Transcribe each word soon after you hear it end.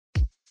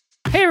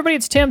Hey everybody,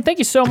 it's Tim. Thank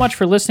you so much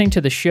for listening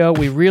to the show.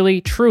 We really,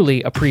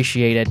 truly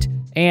appreciate it.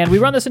 And we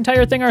run this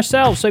entire thing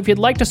ourselves, so if you'd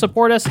like to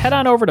support us, head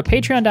on over to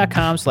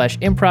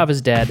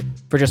patreon.com/improvisdead.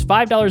 For just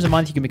 $5 a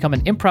month, you can become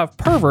an improv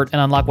pervert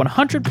and unlock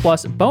 100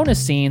 plus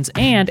bonus scenes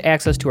and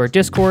access to our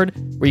Discord,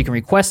 where you can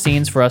request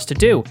scenes for us to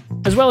do,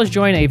 as well as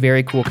join a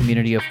very cool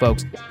community of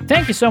folks.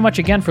 Thank you so much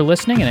again for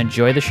listening, and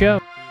enjoy the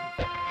show.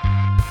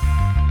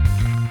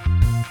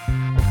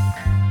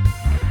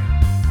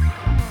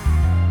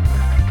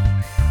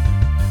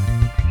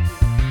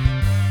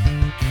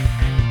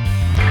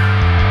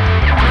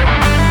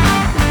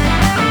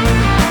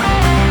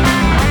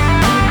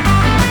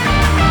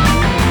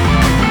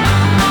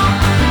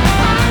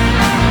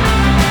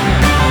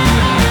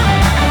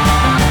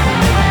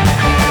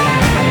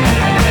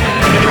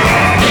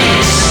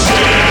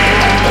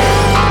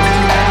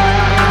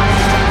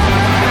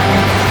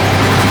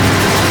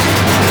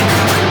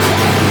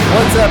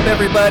 What's up,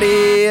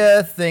 everybody?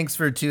 Thanks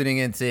for tuning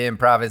into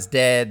Improv is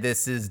Dead.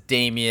 This is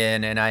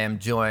Damien, and I am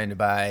joined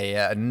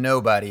by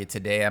nobody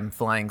today. I'm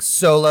flying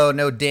solo,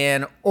 no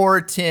Dan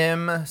or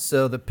Tim,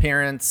 so the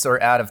parents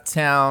are out of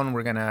town.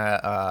 We're going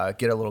to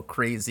get a little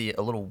crazy,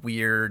 a little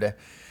weird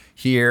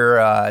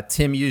here.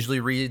 Tim usually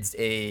reads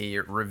a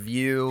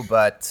review,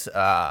 but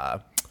I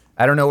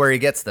don't know where he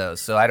gets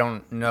those, so I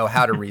don't know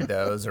how to read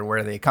those or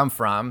where they come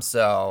from,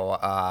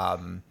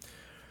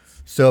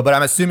 but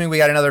I'm assuming we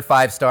got another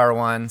 5-star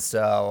one.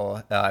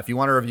 So if you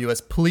want to review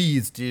us,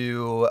 please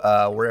do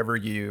wherever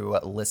you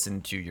listen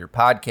to your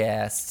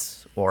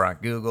podcasts or on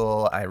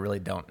Google. I really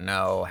don't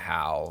know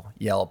how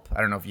Yelp.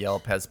 I don't know if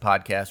Yelp has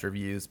podcast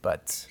reviews,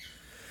 but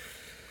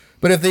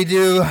if they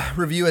do,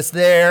 review us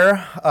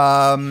there.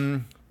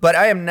 But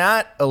I am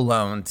not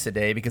alone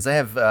today because I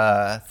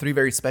have 3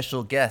 very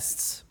special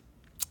guests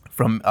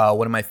from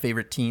one of my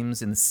favorite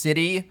teams in the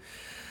city.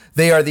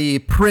 They are the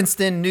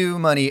Princeton New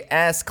Money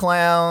Ass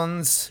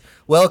Clowns.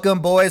 Welcome,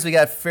 boys. We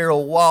got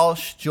Farrell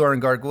Walsh,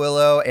 Jordan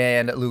Garguillo,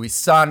 and Louis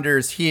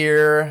Saunders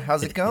here.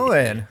 How's it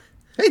going?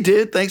 Hey,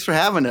 dude. Thanks for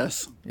having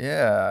us.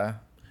 Yeah.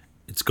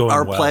 It's going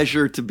Our well.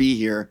 pleasure to be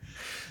here.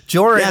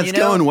 Jordan, yeah, it's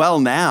going well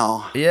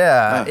now.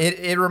 Yeah.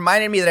 It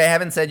reminded me that I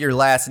haven't said your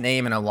last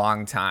name in a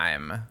long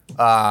time.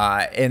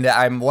 And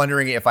I'm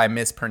wondering if I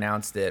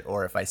mispronounced it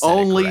or if I said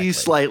Only it correctly.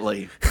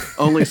 Slightly.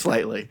 Only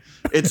slightly.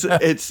 It's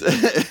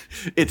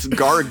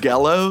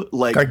Gargello,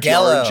 like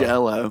Gargello.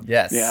 Gargello.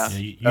 Yes. Yeah.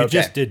 You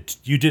just did.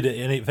 You did it.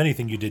 And if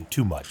anything, you did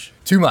too much.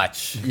 Too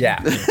much.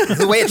 Yeah. It's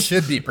the way it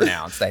should be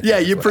pronounced. I think, Yeah,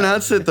 you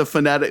pronounce it the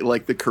phonetic,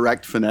 like the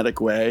correct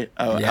phonetic way,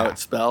 how Yeah.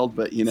 it's spelled.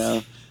 But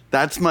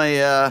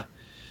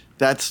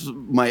that's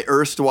my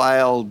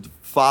erstwhile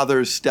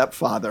father's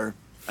stepfather.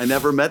 I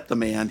never met the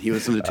man. He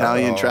was an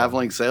Italian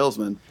traveling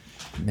salesman.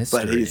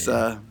 Mystery. But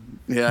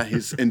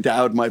he's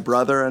endowed my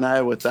brother and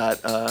I with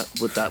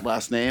that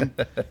last name.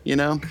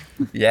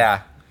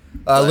 Yeah.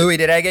 Louis,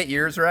 did I get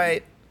yours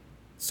right?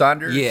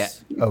 Saunders? Yeah.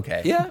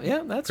 Okay.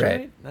 Yeah, that's Great.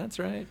 right. That's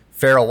right.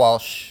 Farrell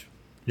Walsh.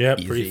 Yeah,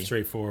 Easy. pretty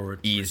straightforward.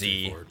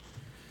 Easy.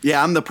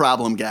 Yeah, I'm the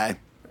problem guy.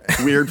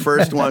 Weird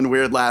first one,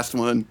 weird last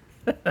one.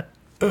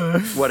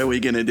 What are we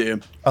gonna do?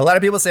 A lot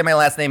of people say my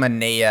last name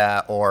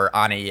Anaya or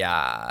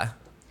Anaya.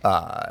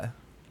 But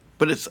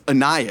it's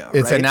Anaya,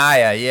 It's right?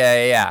 Anaya.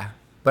 Yeah.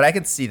 But I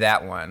could see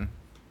that one.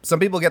 Some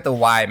people get the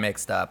Y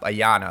mixed up.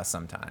 Ayana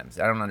sometimes.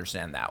 I don't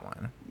understand that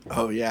one.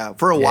 Oh yeah.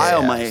 For a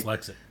while,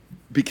 Dyslexic.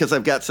 because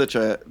I've got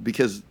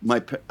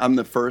I'm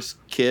the first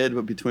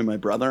kid between my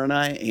brother and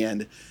I,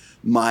 and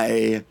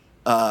my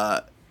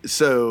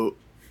so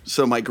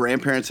my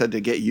grandparents had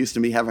to get used to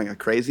me having a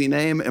crazy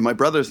name, and my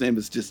brother's name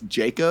is just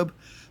Jacob,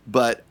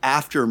 but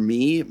after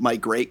me, my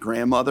great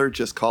grandmother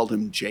just called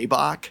him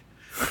J-Bach.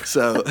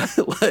 So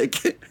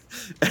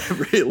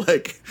every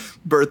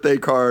birthday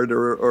card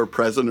or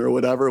present or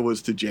whatever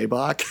was to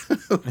J-Bach.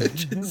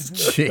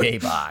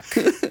 J-Bach.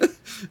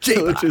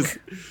 Which is,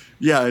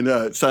 yeah, I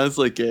know. It sounds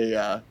like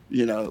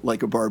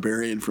like a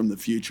barbarian from the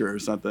future or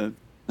something.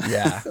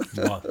 Yeah.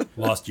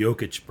 Lost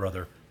Jokic,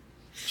 brother.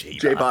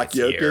 J-Bach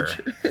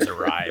Jokic has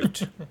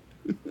arrived.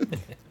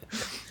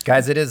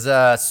 Guys, it is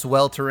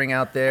sweltering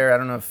out there. I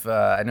don't know if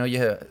I know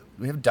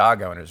we have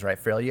dog owners, right?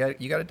 Farrell,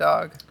 you got a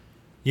dog?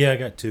 Yeah, I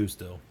got 2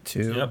 still.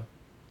 2? Yep.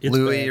 It's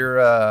Louis, bad.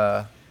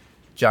 you're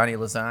Johnny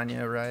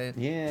Lasagna, right?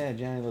 Yeah,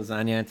 Johnny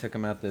Lasagna. I took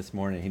him out this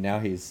morning.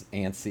 He's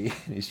antsy.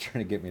 He's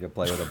trying to get me to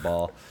play with a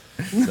ball.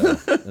 So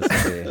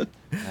this will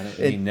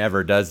be, he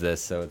never does this,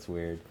 so it's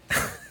weird.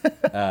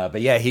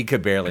 But yeah, he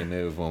could barely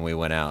move when we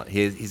went out.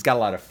 He's got a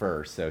lot of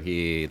fur, so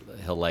he'll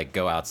like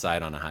go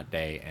outside on a hot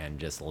day and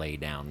just lay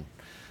down,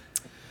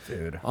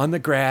 Dude, on the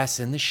grass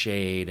in the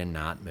shade and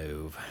not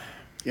move.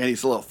 Yeah,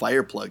 he's a little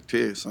fire plug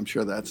too, so I'm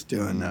sure that's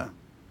doing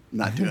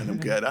not doing him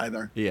good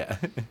either. Yeah.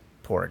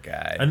 poor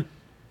guy.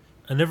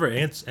 I never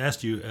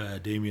asked you,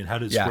 Damien, how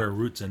did Square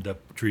Roots end up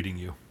treating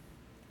you?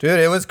 Dude,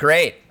 it was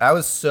great. I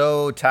was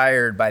so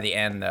tired by the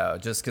end, though,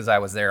 just because I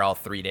was there all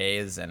 3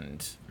 days.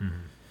 And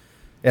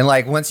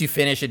like, once you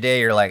finish a day,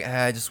 you're like,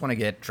 I just want to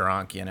get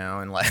drunk, you know?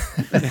 And like,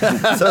 so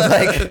it's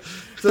like,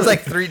 So it was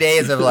like 3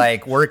 days of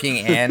like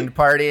working and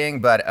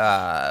partying,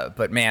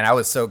 but man, I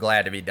was so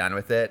glad to be done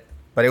with it.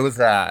 But it was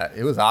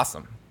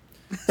awesome.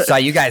 Saw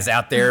you guys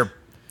out there.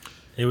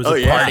 It was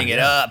partying it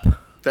up.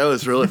 That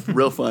was really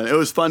real fun. It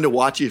was fun to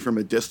watch you from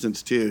a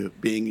distance too,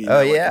 being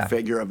like a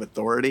figure of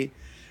authority,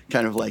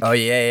 kind of like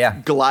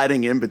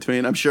gliding in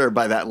between. I'm sure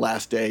by that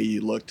last day you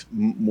looked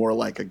more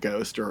like a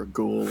ghost or a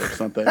ghoul or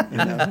something.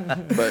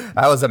 But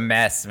I was a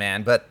mess,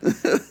 man. But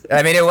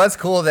I mean, it was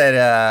cool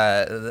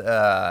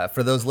that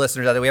for those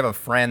listeners out there, we have a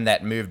friend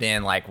that moved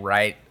in like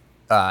right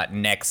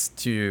next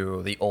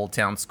to the Old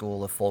Town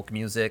School of Folk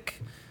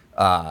Music.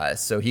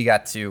 So he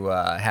got to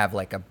have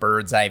like a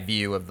bird's eye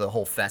view of the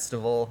whole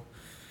festival.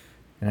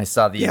 And I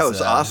saw these. Yeah, it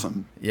was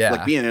awesome. Yeah.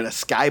 Like being in a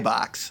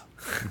skybox.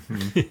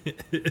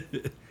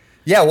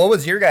 Yeah, what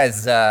was your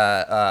guys'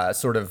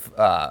 sort of,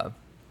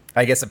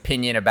 I guess,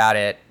 opinion about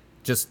it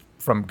just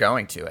from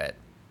going to it?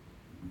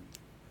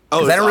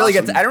 Oh, I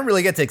don't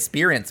really get to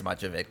experience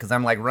much of it because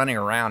I'm like running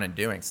around and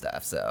doing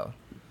stuff. So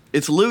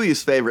it's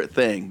Louis' favorite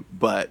thing,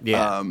 but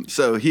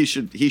so he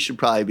should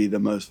probably be the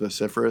most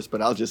vociferous.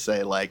 But I'll just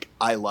say like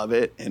I love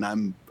it, and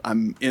I'm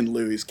in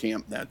Louis'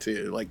 camp now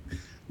too. Like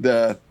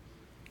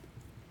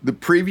the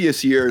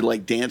previous year,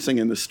 like dancing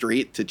in the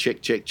street to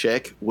Chick Chick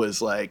Chick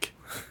was like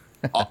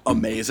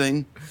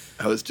amazing.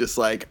 I was just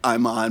like,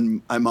 I'm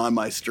on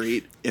my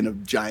street in a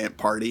giant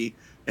party,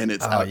 and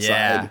it's outside.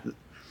 Yeah.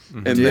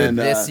 And Dude, then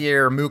this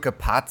year Muka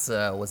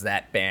Patsa was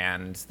that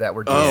band that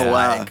were just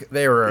wow.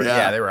 they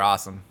were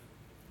awesome.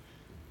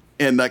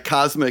 And the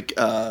Cosmic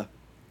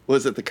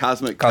was it the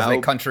Cosmic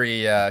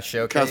Country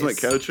Showcase? Cosmic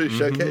Country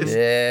Showcase?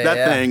 Yeah,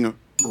 that thing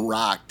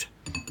rocked.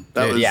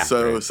 That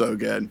Dude, was so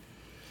good.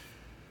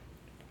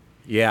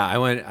 Yeah, I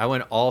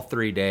went all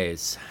 3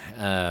 days,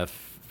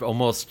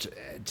 almost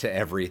to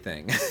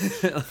everything.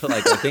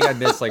 Like I think I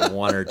missed like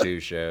 1 or 2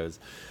 shows.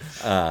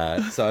 So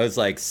I was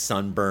like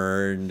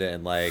sunburned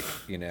and like,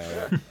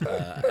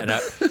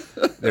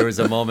 there was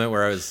a moment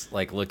where I was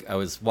like, I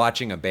was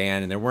watching a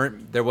band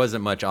and there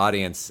wasn't much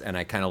audience, and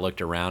I kind of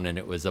looked around and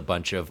it was a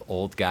bunch of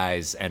old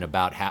guys, and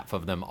about half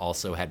of them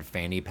also had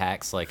fanny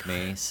packs like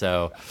me.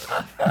 So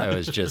I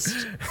was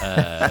just,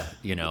 a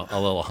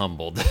little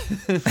humbled.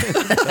 I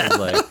was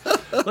like,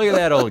 look at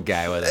that old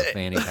guy with a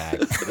fanny pack.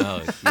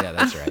 Oh, yeah,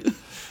 that's right.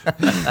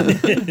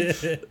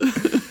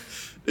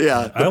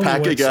 Yeah, the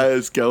pack of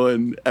guys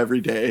going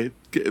every day,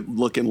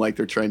 looking like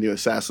they're trying to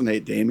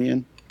assassinate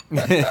Damien.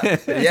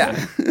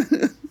 Yeah.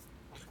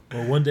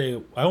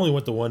 Well, I only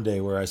went the one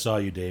day where I saw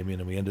you, Damien,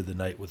 and we ended the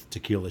night with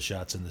tequila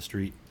shots in the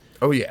street.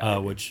 Oh yeah,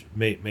 which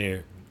may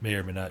or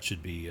may not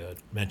should be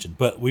mentioned.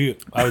 But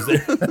I was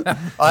there.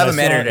 I'll have them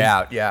edited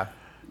out. Yeah.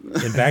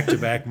 In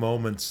back-to-back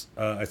moments,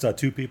 I saw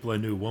 2 people I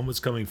knew. One was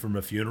coming from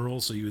a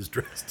funeral, so he was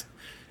dressed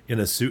in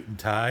a suit and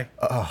tie.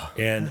 Oh.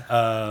 And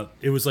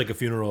it was like a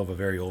funeral of a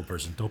very old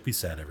person. Don't be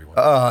sad, everyone.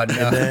 Oh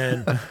no. And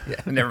then,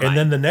 never mind.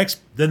 And then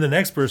the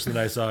next person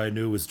that I saw I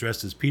knew was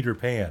dressed as Peter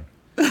Pan.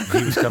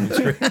 He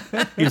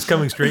was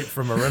coming straight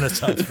from a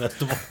Renaissance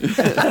festival.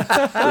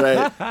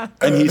 Right.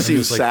 And he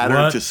seems like,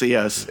 sadder to see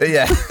us.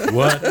 Yeah.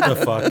 What the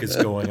fuck is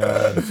going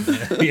on?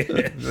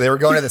 Yeah. They were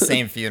going to the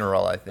same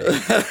funeral, I think.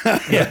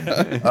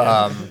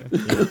 Yeah.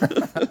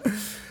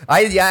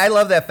 I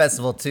love that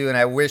festival too, and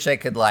I wish I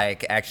could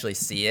like actually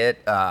see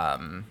it.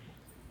 But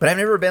I've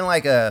never been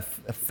like a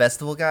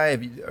festival guy.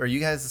 Are you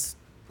guys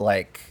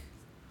like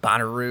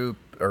Bonnaroo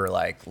or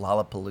like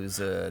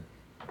Lollapalooza,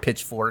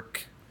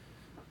 Pitchfork?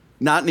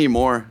 Not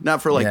anymore.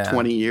 Not for like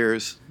 20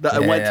 years. I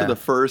went to the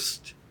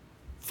first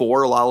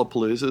 4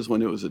 Lollapaloozas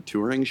when it was a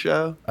touring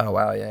show. Oh,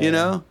 wow. Yeah. You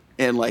know?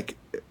 And like,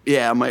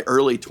 my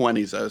early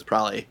 20s, I was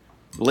probably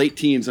late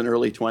teens and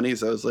early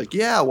 20s. I was like,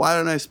 why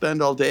don't I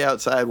spend all day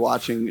outside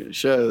watching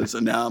shows?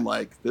 And now I'm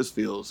like, this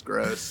feels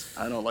gross.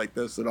 I don't like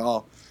this at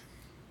all.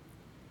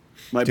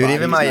 Dude,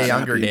 even my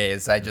younger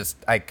days,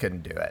 I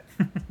couldn't do it.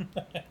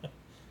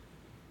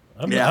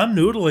 I'm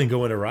noodling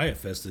going to Riot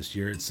Fest this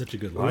year. It's such a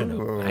good lineup.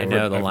 Ooh. I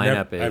know the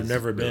lineup is. I've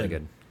never been. Really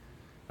good.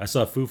 I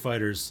saw Foo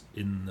Fighters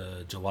in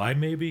July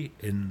maybe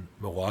in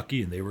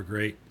Milwaukee, and they were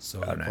great.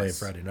 So I'm playing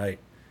Friday night.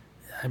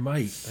 I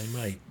might.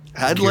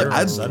 I'd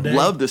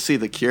love to see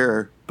The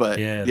Cure, but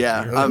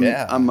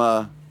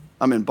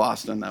I'm in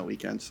Boston that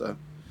weekend, so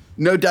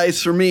no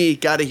dice for me.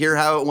 Got to hear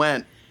how it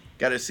went.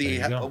 Got to see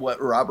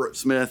what Robert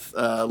Smith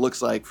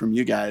looks like from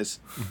you guys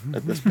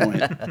at this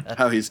point.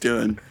 How he's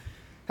doing.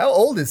 How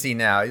old is he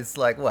now? He's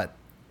like, what?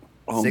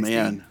 Oh, 60?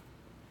 Man.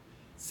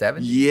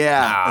 70?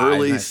 Yeah,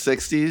 early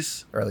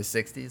 60s. Early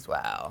 60s?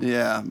 Wow.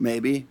 Yeah,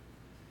 maybe.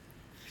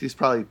 He's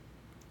probably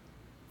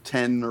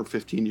 10 or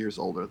 15 years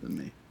older than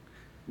me,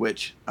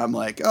 which I'm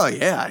like, oh,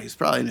 yeah, he's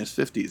probably in his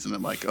 50s. And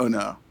I'm like, oh,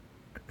 no,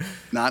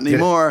 not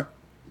anymore.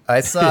 I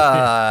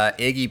saw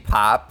Iggy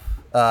Pop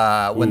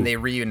when they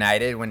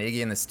reunited, when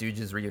Iggy and the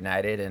Stooges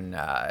reunited, and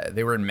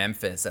they were in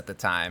Memphis at the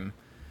time.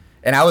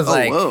 And I was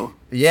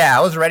I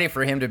was ready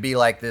for him to be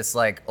like this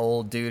like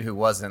old dude who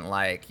wasn't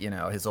like,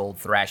 his old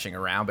thrashing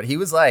around, but he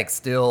was like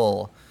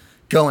still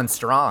going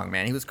strong,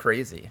 man. He was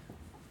crazy.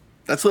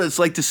 That's what it's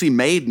like to see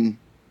Maiden.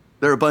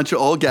 There are a bunch of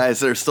old guys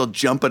that are still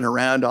jumping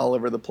around all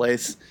over the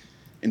place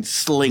and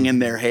slinging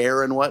their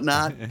hair and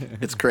whatnot.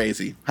 It's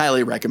crazy.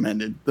 Highly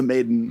recommended. The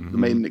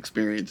Maiden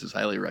experience is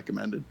highly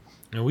recommended.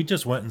 And we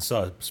just went and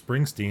saw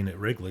Springsteen at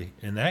Wrigley,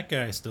 and that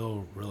guy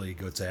still really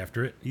goes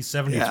after it. He's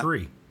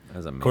 73. That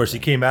was amazing. Of course, he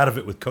came out of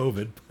it with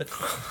COVID. But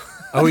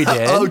Oh, he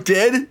did? Oh,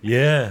 did?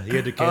 yeah, he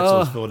had to cancel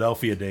his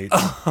Philadelphia dates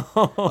because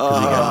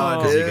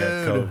he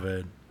got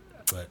COVID.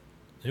 But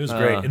it was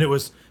great. And it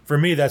was, for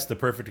me, that's the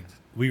perfect.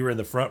 We were in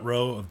the front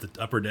row of the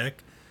upper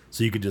deck,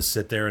 so you could just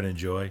sit there and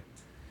enjoy.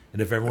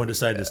 And if everyone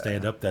decided to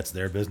stand up, that's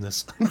their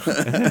business.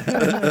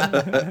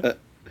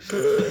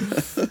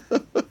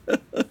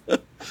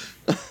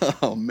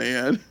 Oh,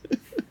 man.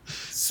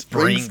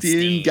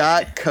 Springsteen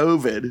got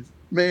COVID.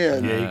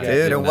 Man. Yeah, you got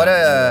Dude, to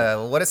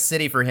and what a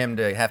city for him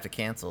to have to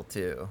cancel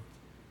too.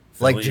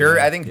 Like Philly,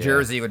 I think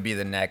Jersey would be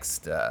the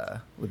next,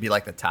 would be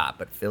like the top,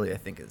 but Philly I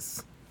think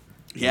is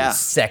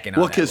second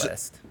on that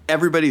list.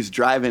 Everybody's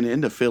driving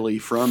into Philly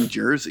from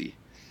Jersey.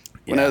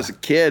 When I was a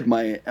kid,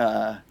 my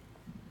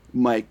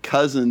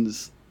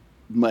cousins,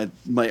 my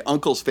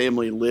uncle's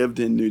family lived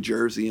in New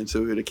Jersey, and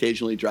so we would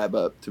occasionally drive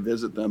up to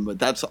visit them. But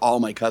that's all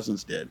my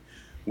cousins did,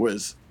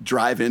 was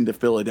drive into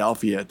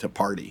Philadelphia to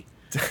party.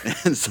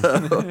 And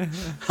so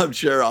I'm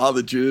sure all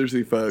the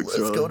Jersey folks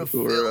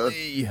were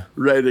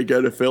ready to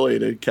go to Philly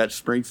to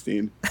catch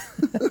Springsteen.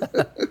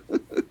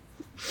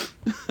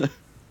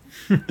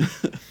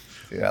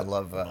 Dude, I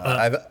love.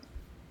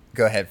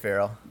 Go ahead,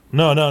 Farrell.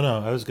 No.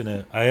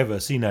 I have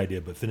a scene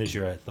idea, but finish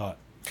your thought.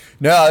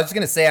 No, I was just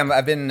gonna say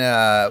I've been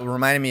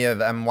reminding me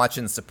of I'm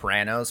watching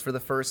Sopranos for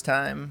the first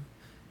time,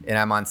 and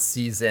I'm on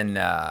season.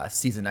 I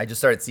just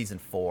started season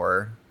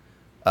 4.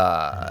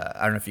 I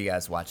don't know if you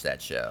guys watch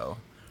that show.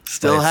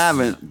 Still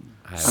haven't.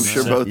 I'm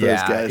sure both those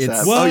guys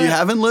have. What? Oh, you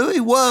haven't, Louie?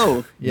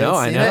 Whoa. No,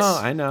 I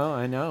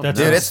know. That's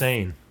Dude,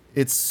 insane.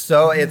 It's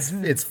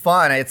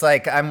fun. It's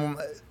like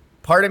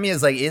part of me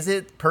is like, is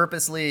it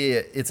purposely?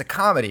 It's a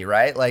comedy,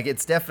 right? Like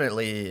it's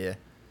definitely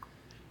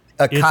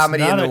a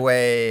comedy in the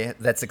way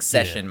that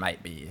Succession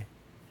might be.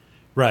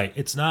 Right.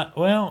 It's not.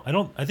 Well,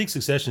 I think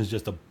Succession is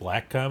just a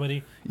black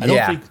comedy.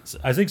 I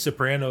think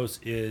Sopranos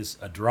is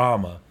a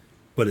drama,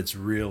 but it's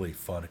really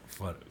fun.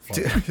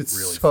 Dude, it's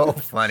really so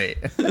funny.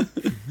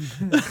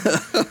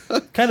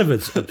 Kind of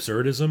its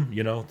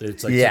absurdism,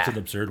 It's like such an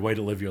absurd way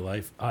to live your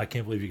life. Oh, I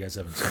can't believe you guys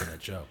haven't seen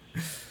that show.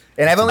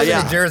 And I've only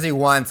been to Jersey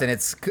once, and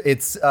it's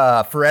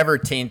forever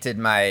tainted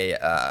my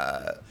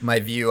my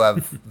view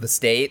of the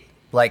state.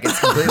 Like it's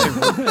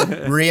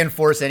completely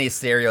reinforced any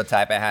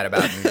stereotype I had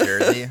about New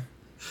Jersey.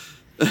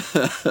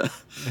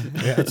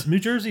 Yeah, New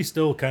Jersey's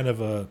still kind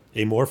of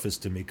amorphous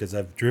to me because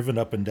I've driven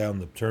up and down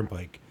the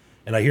turnpike,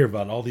 and I hear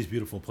about all these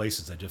beautiful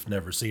places. I've just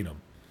never seen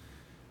them.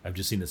 I've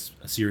just seen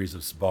a series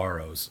of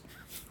Sbarros.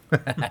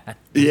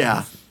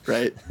 Yeah,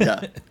 right.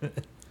 Yeah,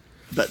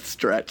 that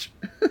stretch.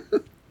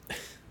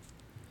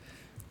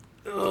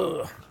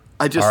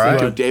 I just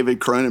think of David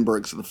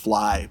Cronenberg's The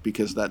Fly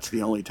because that's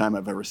the only time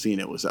I've ever seen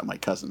it was at my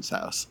cousin's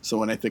house. So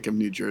when I think of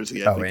New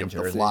Jersey, I think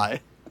of The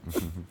Fly.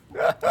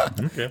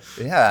 Okay.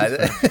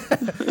 Yeah,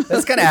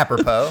 that's kind of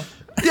apropos.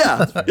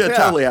 Yeah,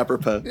 totally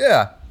apropos.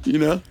 Yeah,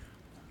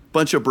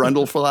 bunch of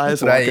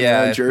brundleflies walking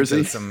around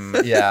Jersey.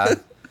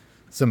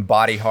 Some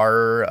body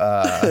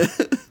horror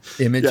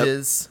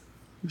images.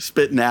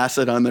 Spitting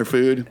acid on their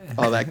food,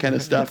 all that kind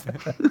of stuff.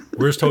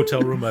 Worst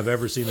hotel room I've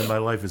ever seen in my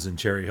life is in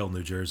Cherry Hill,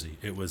 New Jersey.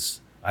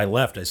 I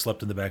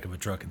slept in the back of a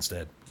truck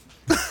instead.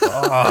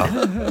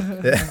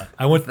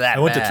 I went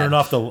to turn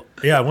off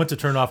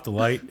the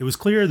light. It was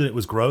clear that it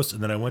was gross,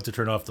 and then I went to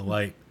turn off the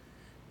light,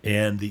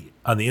 and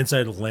on the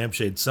inside of the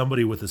lampshade,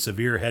 somebody with a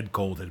severe head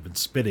cold had been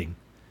spitting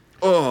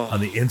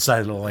on the inside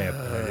of the lamp.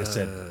 And I just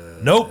said,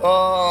 "Nope,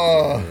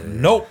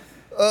 nope.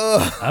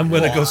 I'm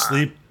gonna go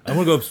sleep. I'm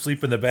gonna go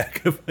sleep in the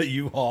back of a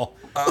U-Haul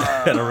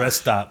at a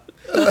rest stop,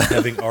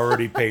 having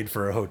already paid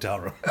for a hotel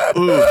room."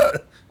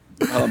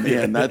 Oh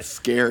man, that's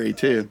scary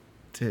too.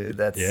 Dude,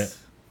 that's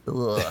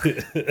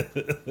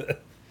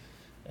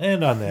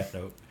And on that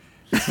note,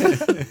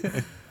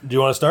 do you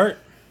want to start?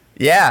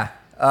 Yeah.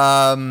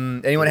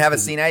 Anyone have a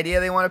scene idea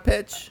they want to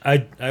pitch? I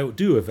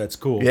do, if that's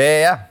cool.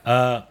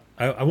 Yeah.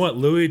 I want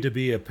Louis to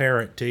be a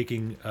parent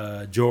taking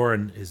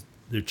Joran,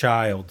 their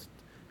child,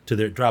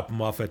 to drop them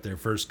off at their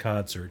first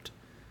concert.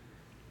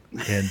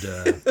 And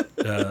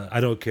I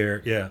don't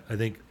care. Yeah, I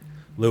think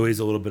Louis is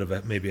a little bit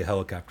of maybe a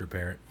helicopter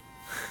parent.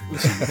 We'll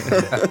see.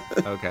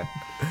 Okay.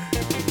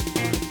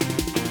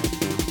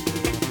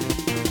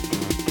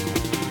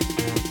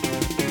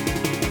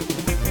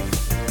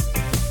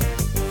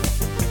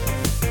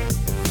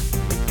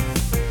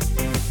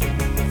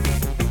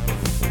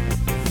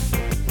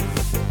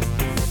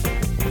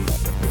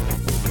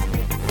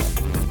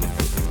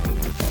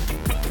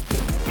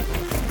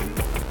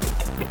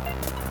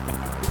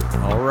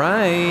 All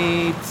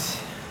right.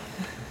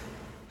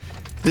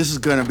 This is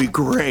gonna be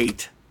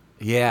great.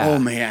 Yeah. Oh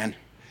man,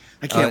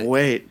 I can't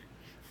wait.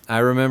 I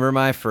remember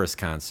my first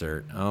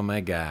concert. Oh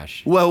my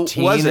gosh. Well,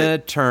 Tina was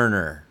it?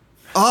 Turner.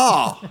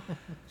 Oh,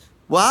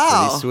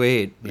 Wow. Pretty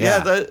sweet. Yeah, Yeah.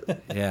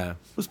 that Yeah.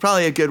 was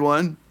probably a good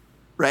one,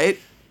 right?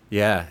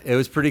 Yeah. It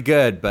was pretty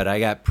good, but I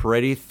got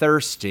pretty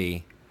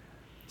thirsty.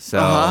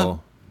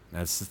 So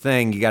that's the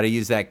thing. You got to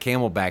use that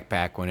camel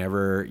backpack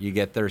whenever you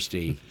get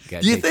thirsty. Do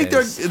you think do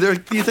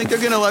you think they're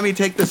going to let me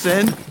take this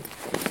in?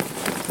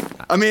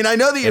 I mean, I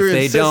know that you're If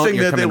they insisting don't,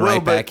 you're that they coming will,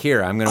 right but back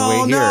here. I'm going to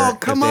Oh, wait no, here.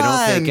 come if they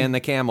don't take on. in the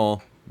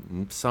camel,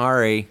 I'm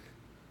sorry.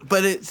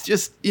 but it's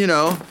just,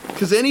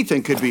 because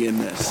anything could be in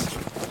this.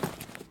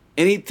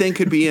 Anything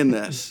could be in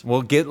this.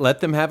 Well, let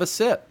them have a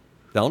sip.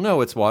 They'll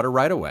know it's water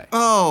right away.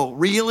 Oh,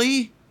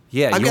 really?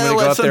 Yeah, I've you gotta want to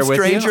let go up some there with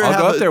you? stranger I'll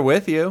have go up a- there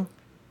with you.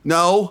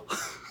 No.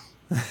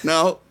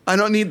 No, I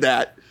don't need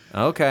that.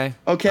 Okay.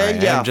 Okay, All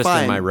right, yeah, I'm just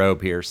fine. in my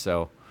robe here,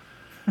 so.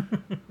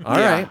 All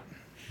Yeah. right.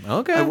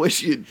 Okay. I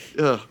wish you'd.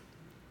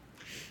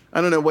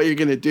 I don't know what you're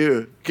going to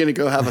do. Gonna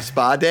go have a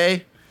spa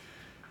day?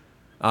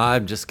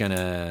 I'm just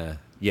gonna,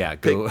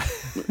 go.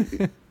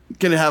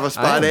 Gonna have a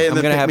spa day and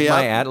I'm then gonna pick have me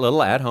my up?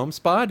 little at-home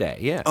spa day.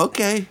 Yeah.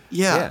 Okay,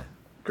 yeah. Yeah.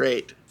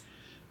 Great.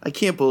 I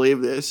can't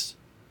believe this.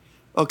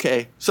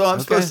 Okay, so I'm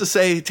supposed to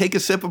say, take a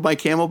sip of my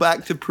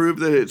Camelback to prove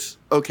that it's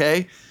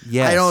okay?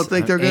 Yes. I don't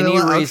think they're going to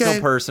Any reasonable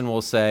okay. person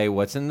will say,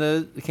 "What's in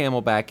the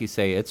Camelback?" You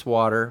say, "It's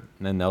water,"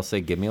 and then they'll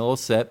say, "Give me a little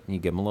sip." And you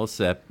give them a little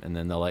sip, and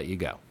then they'll let you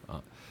go.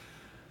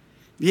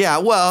 Yeah,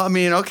 well, I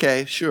mean,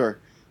 okay, sure.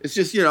 It's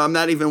just, I'm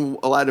not even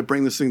allowed to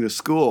bring this thing to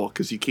school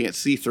because you can't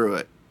see through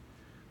it.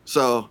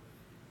 So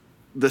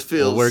this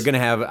feels... Well, we're gonna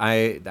have.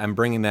 I'm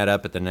bringing that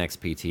up at the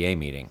next PTA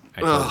meeting.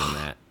 I told them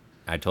that.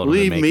 I told them to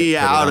Leave make me put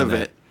out on of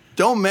that. it.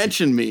 Don't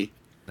mention me.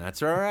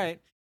 That's all right.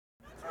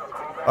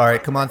 All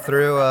right, come on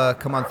through.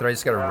 Come on through. I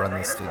just gotta run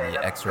this through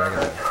the X-ray. I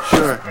gotta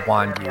Sure.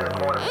 wand you here.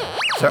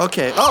 So,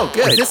 Okay. Oh,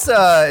 good.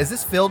 Is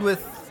this filled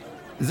with?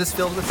 Is this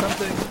filled with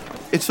something?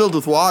 It's filled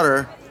with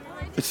water.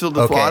 It's filled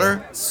with Okay,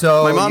 water.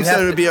 so my mom you said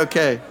have it would to- be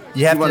okay.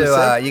 You have want a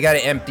to. sip? You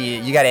gotta empty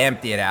it. You gotta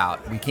empty it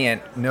out. We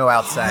can't. No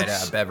outside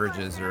that's-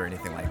 beverages or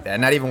anything like that.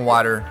 Not even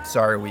water.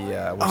 Sorry, we're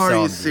Are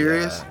selling you the,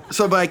 serious?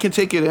 But I can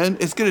take it in.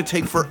 It's gonna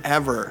take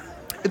forever.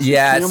 It's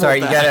Yeah, Camelback. sorry.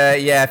 You gotta.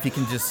 Yeah, if you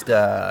can just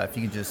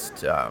empty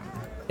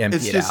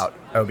It's it just- out,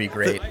 that would be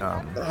great.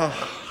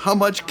 How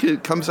much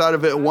comes out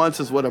of it at once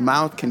is what a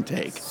mouth can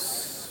take.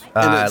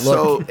 And it's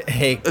Look,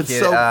 hey it's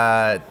kid. so-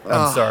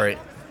 I'm sorry.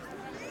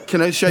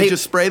 Should I Hey.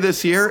 just spray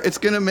this here? It's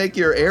gonna make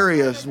your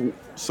areas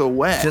so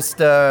wet. Just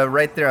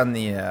right there on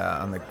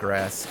the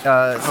grass.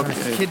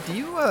 Okay. Kid, do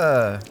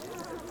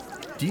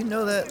you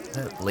know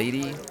that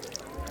lady?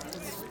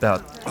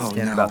 About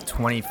standing no. about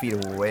 20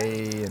 feet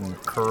away, and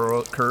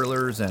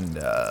curlers and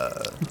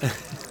a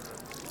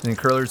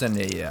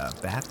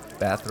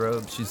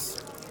bathrobe. She's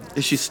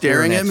Is she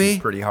staring at you me?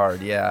 pretty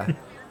hard. Yeah. Just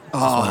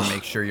want to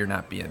make sure you're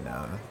not being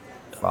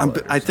followed.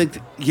 or I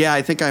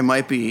think I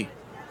might be.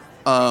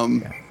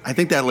 I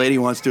think that lady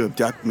wants to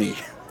abduct me.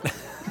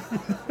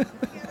 something.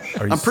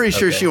 Are you I'm pretty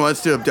sure okay. she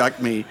wants to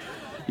abduct me.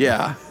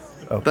 Yeah.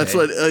 Okay.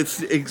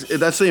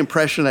 That's the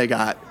impression I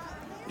got.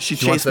 She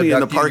She wants chased to me in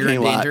the abduct you? You're parking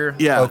in lot. danger?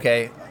 Yeah.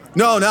 Okay.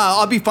 No,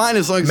 I'll be fine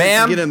as long as I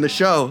Ma'am? can get in the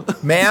show.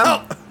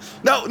 Ma'am?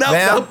 No,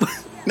 Ma'am?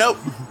 nope.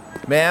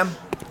 Ma'am?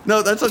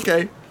 No, that's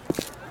okay.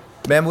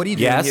 Ma'am, what are you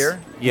doing Yes? here?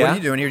 What Yeah? are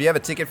you doing here? Do you have a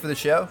ticket for the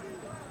show?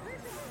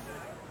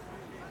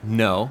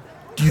 No.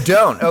 You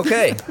don't?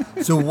 Okay.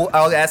 So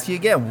I'll ask you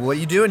again. What are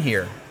you doing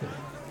here?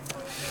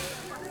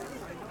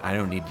 I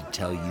don't need to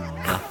tell you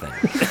nothing.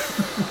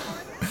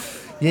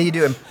 Yeah, you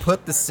do. And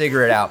put the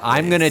cigarette out.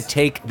 I'm please. gonna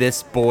take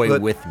this boy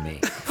But- with me.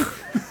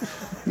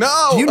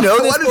 No. Do you know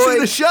I this want to see boy?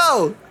 the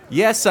show.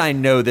 Yes, I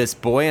know this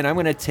boy, and I'm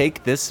gonna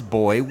take this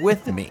boy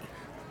with me.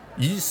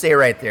 You just stay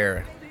right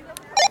there.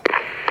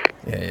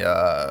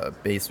 Yeah,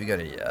 base. We got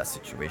a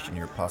situation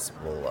here.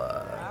 Possible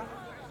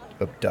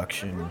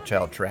abduction,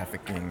 child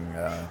trafficking.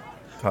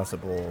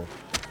 Possible.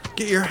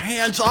 Get your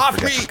hands off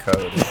Forget me. the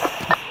code.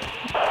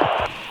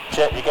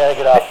 Chet, you gotta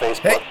get off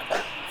Facebook.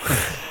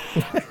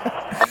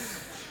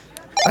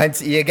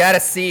 You gotta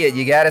see it.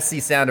 You gotta see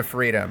Sound of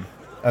Freedom.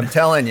 I'm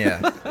telling you,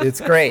 it's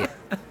great.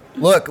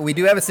 Look, we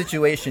do have a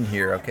situation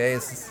here. Okay,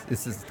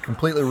 this is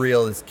completely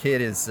real. This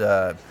kid is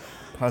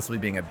possibly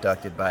being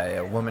abducted by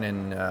a woman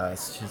in.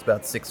 She's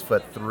about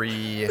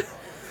 6'3",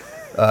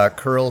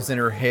 curls in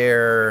her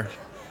hair,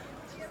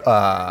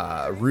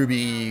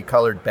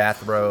 ruby-colored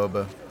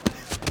bathrobe.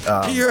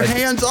 Get your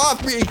hands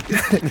off me.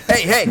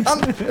 Hey! I'm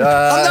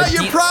not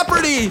your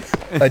property.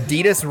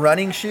 Adidas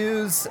running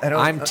shoes. I don't.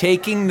 I'm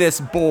taking this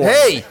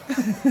boy.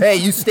 Hey!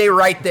 You stay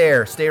right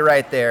there. Stay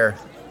right there.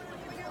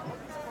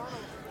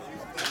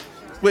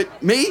 With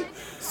me?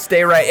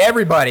 Stay right.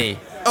 Everybody.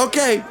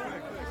 Okay.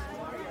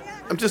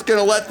 I'm just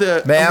gonna let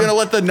the Ma'am? I'm gonna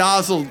let the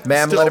nozzle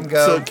Ma'am, still, let him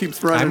go. so it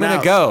keeps running I'm gonna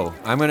out. go.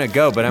 I'm gonna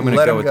go, but I'm gonna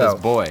Let go him with go.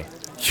 this boy.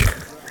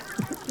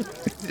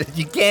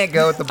 You can't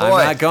go with the boy.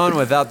 I'm not going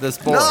without this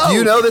boy. No. Do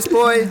you know this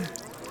boy?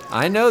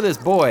 I know this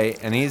boy,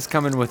 and he's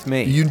coming with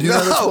me. You do know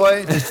this No.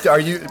 boy? Are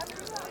you?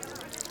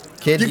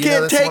 Kid, You do know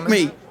can't this take woman?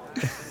 me.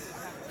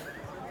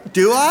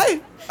 Do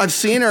I? I've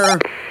seen her.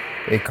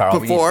 Hey, Carl.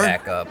 Before. We need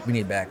backup. We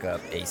need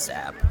backup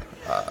ASAP.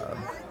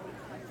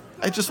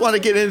 I just want to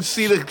get in and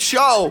see the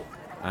show.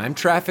 I'm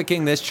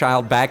trafficking this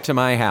child back to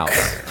my house.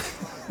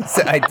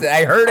 So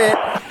I heard it.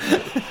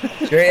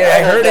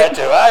 I heard that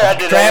too. I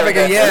did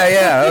Trafficking,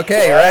 yeah.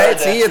 Okay, right.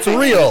 See, it's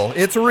real.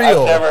 It's real.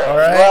 All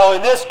right. Well,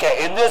 in this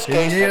case, you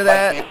hear it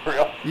that? might be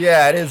real.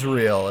 Yeah, it is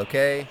real.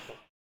 Okay.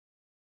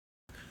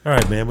 All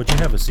right, man. Would you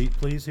have a seat,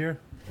 please, here?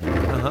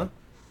 Uh-huh.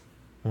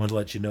 I want to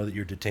let you know that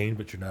you're detained,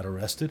 but you're not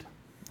arrested.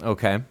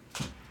 Okay.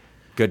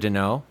 Good to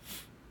know.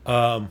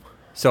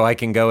 So I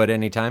can go at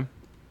any time?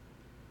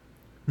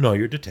 No,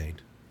 you're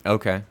detained,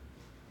 Okay.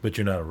 but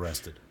you're not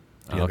arrested.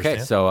 Do you Okay,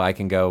 understand? so I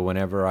can go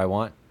whenever I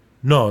want?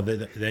 No,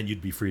 then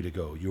you'd be free to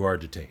go. You are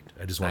detained.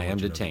 I just want I to am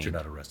let you know that detained. you're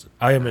not arrested.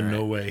 I am in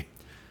no way.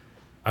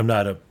 I'm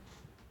not a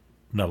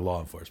law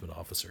enforcement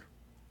officer.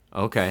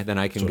 Okay, then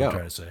I can That's what I'm go.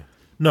 trying to say.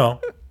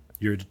 No,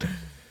 you're detained.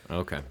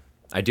 Okay.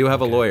 I do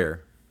have a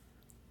lawyer.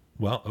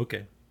 Well,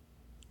 okay.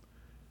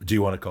 Do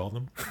you want to call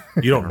them?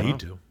 You don't need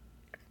to,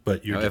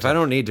 but you're If detained. I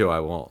don't need to, I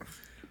won't.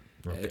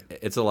 Okay.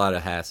 It's a lot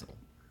of hassle.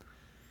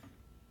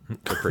 We're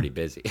pretty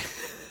busy.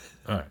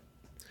 All right.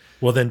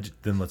 Well, then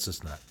let's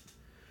just not.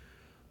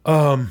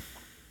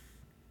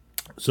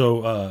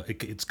 So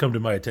it's come to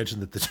my attention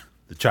that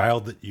the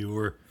child that you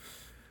were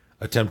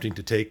attempting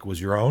to take was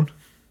your own.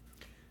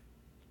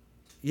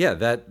 Yeah,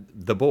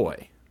 the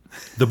boy.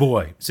 The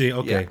boy. See,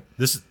 okay. Yeah.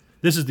 This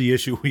is the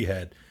issue we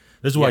had.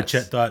 This is why Yes.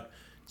 Chet thought.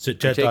 Chet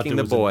thought Taking there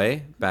the was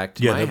boy back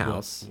to my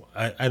house.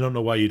 I don't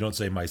know why you don't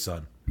say my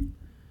son,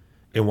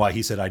 and why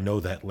he said I know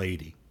that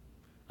lady.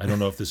 I don't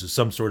know if this is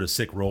some sort of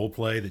sick role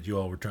play that you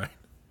all were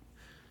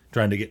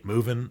trying to get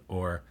moving,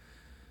 or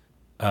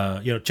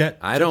Chet.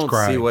 I Chet's don't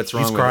crying. see what's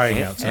wrong He's with crying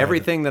it. outside.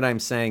 Everything that I'm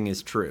saying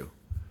is true.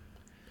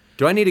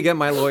 Do I need to get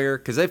my lawyer?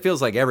 Because it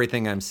feels like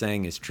everything I'm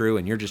saying is true,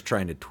 and you're just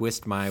trying to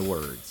twist my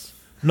words.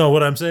 No,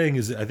 what I'm saying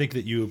is I think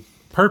that you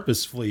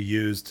purposefully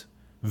used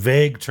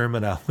vague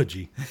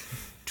terminology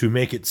to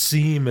make it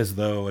seem as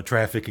though a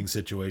trafficking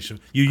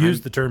situation. You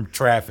used the term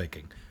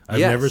trafficking. I've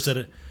Yes. never said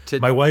it. To-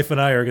 My wife and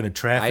I are going to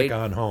traffic I-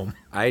 on home.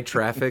 I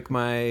traffic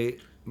my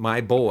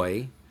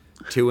boy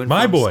to and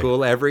My from boy.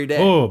 school every day.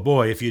 Oh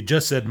boy, if you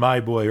just said my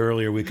boy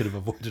earlier, we could have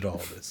avoided all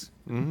of this.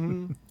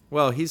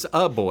 Well, he's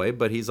a boy,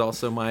 but he's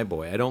also my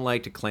boy. I don't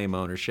like to claim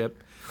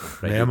ownership.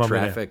 But I do Ma'am, I'm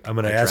traffic.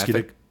 going to I ask you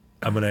to traffic.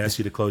 I'm going to ask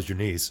you to close your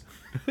knees.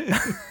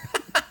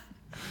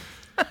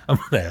 I'm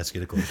going to ask you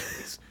to close your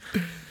knees.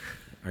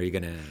 Are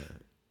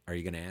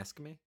you gonna ask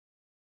me?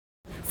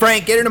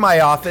 Frank, get into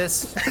my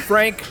office.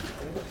 Frank,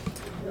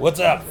 What's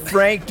up?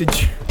 Frank,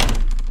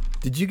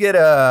 did you get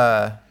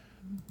a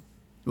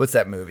what's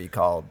that movie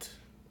called?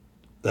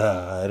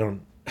 I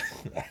don't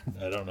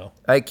know.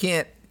 I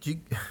can't.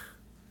 Did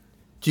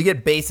you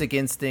get Basic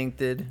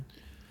Instincted?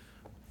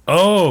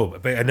 Oh,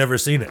 but I never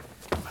seen it,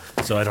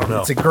 so I don't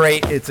know. It's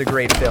a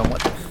great film.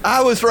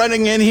 I was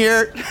running in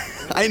here.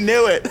 I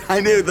knew it. I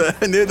knew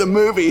the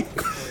movie.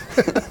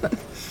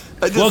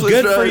 I just Well, was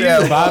good for running- you,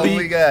 Yeah, Bobby. oh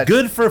my God.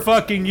 Good for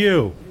fucking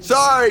you.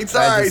 Sorry.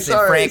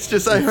 Frank- It's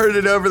just I heard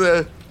it over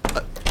the.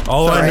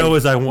 All I Sorry. know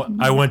is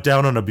I went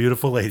down on a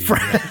beautiful lady.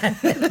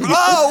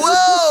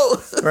 Oh, whoa!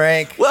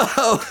 Frank,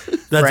 Whoa!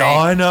 That's Frank. all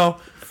I know.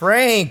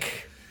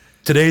 Frank,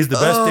 Today's the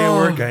best day of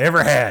work I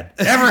ever had.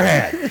 Ever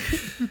had.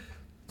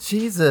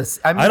 Jesus!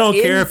 I mean, I don't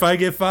care if I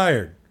get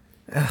fired.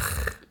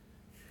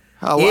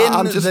 Oh, well,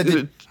 I'm just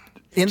gonna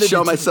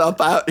show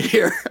myself out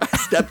here. I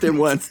stepped in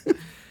once.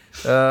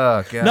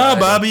 Oh God! No,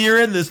 Bobby,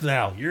 you're in this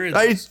now. You're in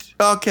this.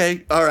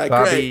 Okay, all right,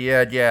 Bobby,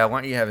 great. yeah.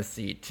 Why don't you have a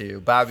seat too,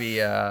 Bobby?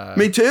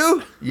 Me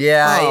too.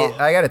 Yeah, Oh,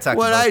 I got to talk.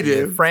 what'd to both I of you.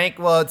 do? Frank?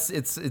 Well,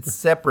 it's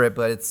separate,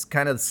 but it's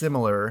kind of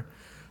similar.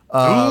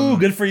 Ooh,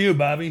 good for you,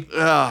 Bobby.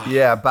 Oh,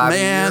 Yeah, Bobby,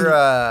 Man.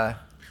 you're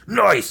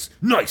Nice.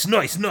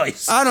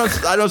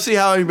 I don't see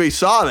how anybody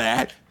saw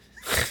that.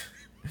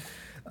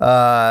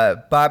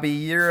 Bobby,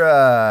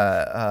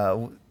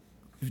 you're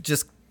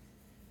just.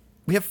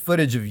 We have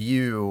footage of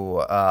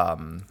you.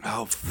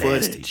 Oh,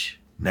 footage.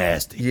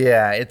 Nasty.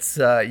 Yeah, it's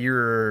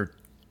you're.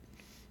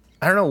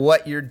 I don't know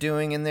what you're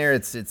doing in there.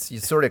 It's you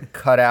sort of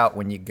cut out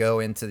when you go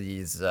into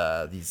these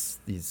rooms,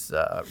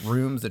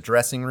 the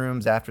dressing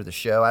rooms after the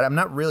show. I'm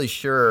not really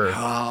sure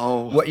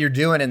Oh, what you're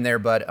doing in there,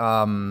 but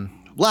a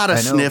lot of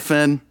I know.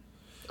 sniffing.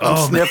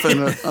 Oh,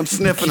 I'm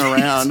sniffing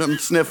around. I'm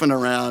sniffing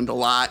around a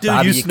lot. Dude,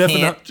 Bobby, you you sniffing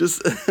can't- up?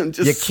 I'm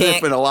just You can't-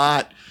 sniffing a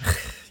lot.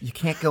 you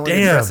can't go into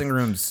Damn. dressing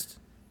rooms.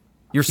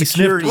 Your You sniffed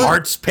security.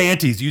 Hart's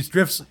panties. You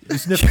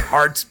sniffed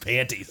Hart's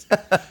panties.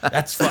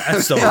 That's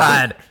so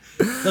God.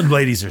 Them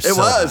ladies are It so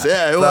was, hot.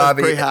 yeah, it was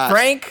Bobby, pretty hot.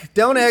 Frank,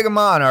 don't egg him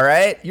on. All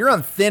right, you're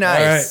on thin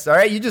ice. right. All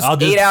right, you just I'll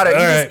just- ate out. You all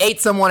just right. ate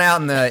someone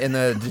out in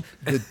the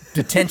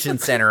detention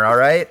center. All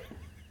right.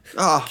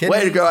 Oh, Kidding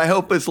way to me? go! I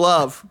hope it's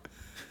love.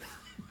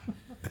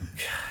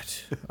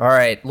 All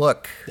right.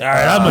 Look. All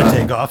right, I'm gonna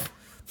take off.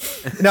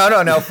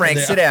 No, Frank,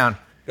 sit down.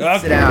 Okay.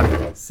 Sit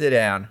down. Sit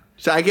down.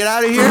 Should I get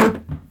out of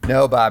here?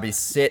 No, Bobby,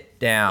 sit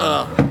down.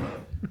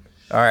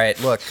 All right,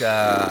 look,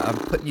 I'm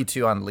putting you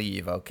two on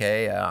leave,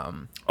 okay?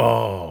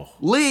 Oh,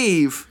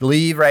 Leave.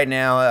 Leave right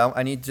now.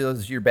 I need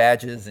your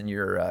badges and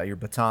your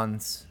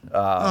batons.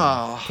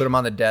 Put them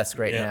on the desk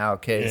right Yeah, now,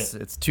 okay?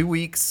 yeah. It's 2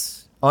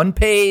 weeks,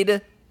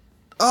 unpaid.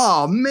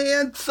 Oh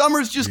man,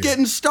 summer's just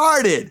getting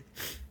started.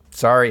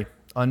 Sorry,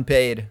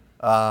 unpaid.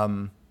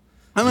 I'm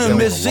gonna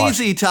miss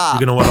ZZ Top.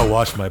 You're gonna want to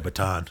wash my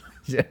baton.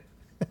 Yeah.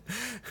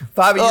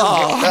 Bobby,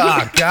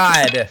 oh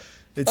God,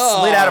 it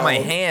slid out of my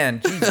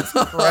hand. Jesus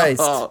Christ.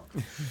 All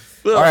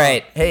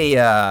right,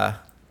 hey,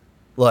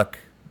 look,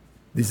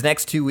 these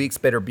next 2 weeks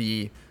better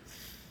be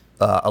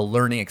a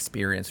learning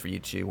experience for you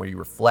two, where you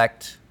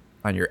reflect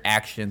on your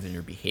actions and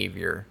your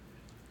behavior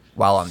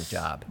while on the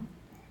job.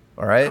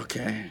 All right?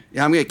 Okay.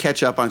 Yeah, I'm gonna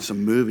catch up on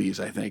some movies,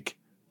 I think.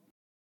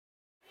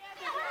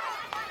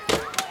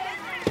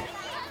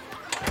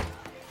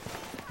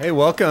 Hey,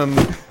 welcome.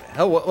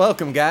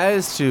 Welcome,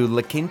 guys, to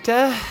La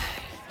Quinta.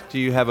 Do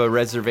you have a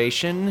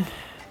reservation?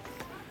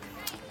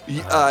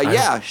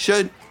 Yeah,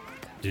 should.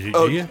 Did you?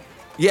 Oh, do you?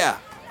 Yeah.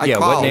 I What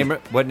called.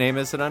 What name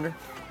is it under?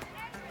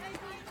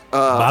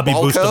 Bobby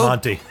Balco?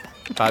 Bustamante.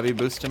 Bobby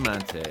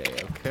Bustamante.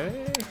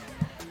 Okay.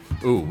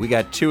 Ooh, we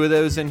got 2 of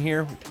those in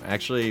here.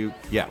 Actually,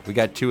 yeah, we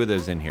got 2 of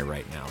those in here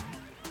right now.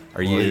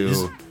 Are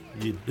you?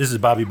 This is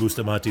Bobby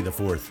Bustamante the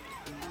fourth.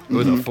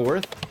 Ooh, the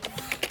 4th?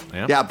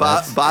 Yeah, we got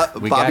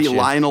Bobby you.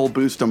 Lionel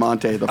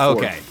Bustamante the fourth.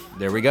 Okay,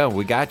 there we go.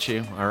 We got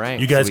you. All right.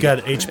 You guys So we got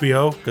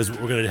HBO because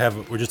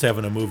we're just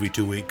having a movie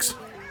 2 weeks.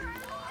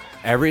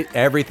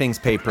 everything's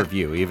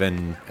pay-per-view.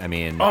 Even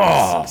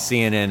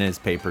CNN is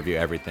pay-per-view.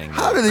 Everything.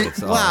 How do they?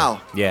 It's all-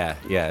 Wow. Yeah,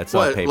 it's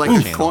all What, pay-per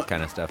like channel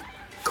kind of stuff.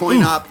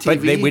 Coin Op TV.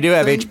 But we do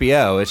have thing?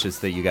 HBO. It's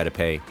just that you got to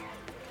pay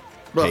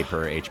Ugh.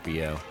 per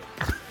HBO.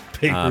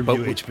 Pay-per-view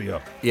but-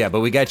 HBO. Yeah, but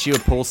we got you a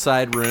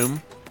poolside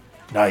room.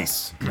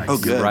 Nice. Oh,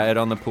 good. Right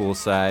on the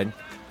poolside.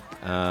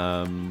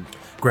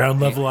 Ground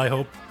level, I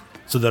hope,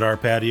 so that our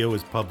patio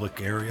is public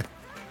area.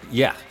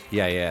 Yeah.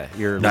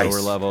 Your Nice.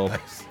 lower level.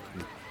 Nice.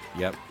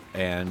 Yep.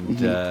 And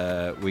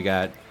we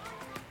got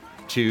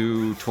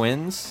 2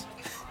 twins.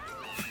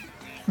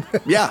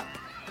 Yeah.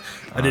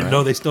 I didn't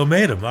know they still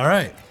made them. All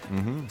right.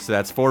 So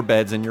that's 4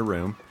 beds in your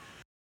room.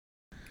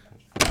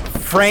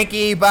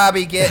 Frankie,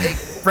 Bobby,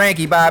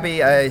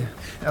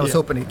 I was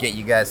hoping to get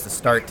you guys to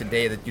start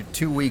today. That your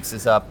 2 weeks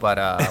is up, but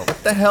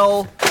what the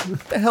hell? What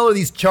the hell are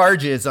these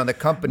charges on the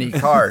company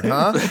card,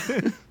 huh?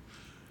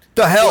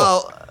 The hell?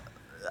 Well,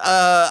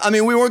 I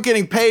mean, we weren't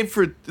getting paid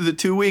for the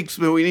 2 weeks,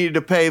 but we needed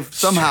to pay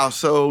somehow,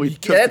 so we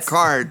took That's- the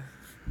card.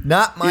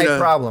 Not my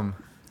problem.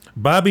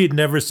 Bobby had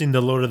never seen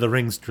the Lord of the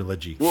Rings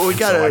trilogy. Well, we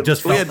So I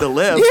just we had to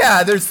live.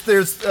 Yeah, there's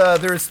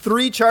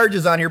 3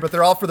 charges on here, but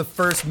they're all for the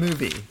first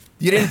movie.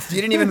 You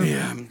didn't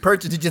even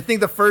purchase. Did you think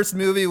the first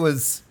movie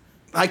was?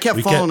 I kept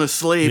falling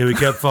asleep. Yeah, we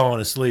kept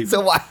falling asleep. So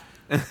why?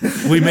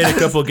 We made a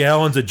couple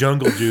gallons of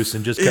jungle juice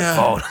and just kept Yeah.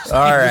 falling asleep.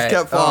 All right.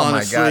 kept falling oh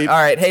my asleep. God.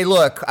 All right. Hey,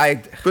 look.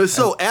 But it's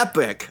so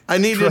epic. I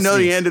need to Trust know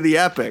me. the end of the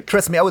epic.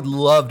 Trust me, I would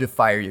love to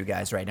fire you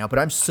guys right now, but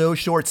I'm so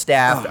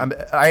short-staffed.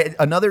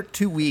 Another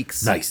 2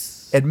 weeks. Nice.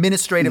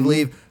 Administrative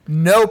leave,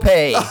 no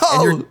pay,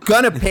 and you're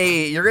gonna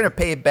pay. You're gonna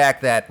pay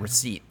back that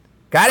receipt.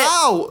 Got it?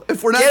 Ow!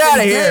 If we're not Get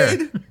outta getting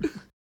here. paid.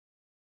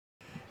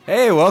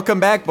 Hey,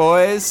 welcome back,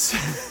 boys.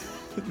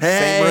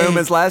 Hey. Same room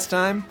as last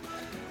time.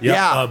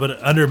 Yeah.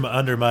 But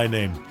under my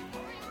name,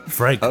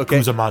 Frank Okay.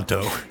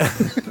 Cusamonto.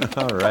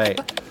 All right.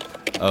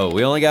 Oh,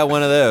 we only got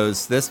one of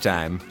those this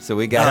time, so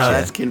we got you.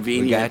 That's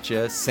convenient. We got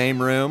you.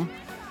 Same room.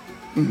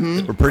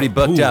 We're pretty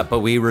booked up,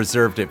 but we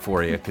reserved it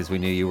for you because we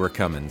knew you were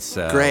coming.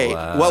 So Great.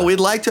 Well, we'd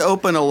like to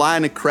open a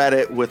line of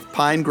credit with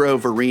Pine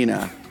Grove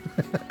Arena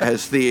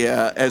as the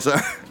as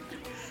our.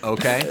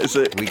 okay. As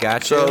a, We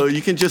got you. So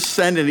you can just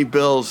send any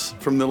bills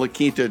from the La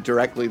Quinta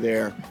directly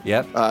there.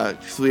 Yep.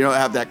 So we don't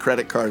have that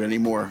credit card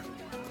anymore.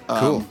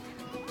 Cool.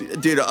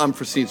 Due to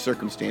unforeseen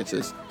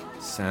circumstances.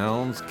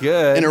 Sounds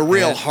good. And a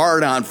real And-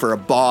 hard-on for a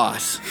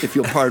boss, if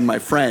you'll pardon my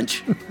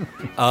French.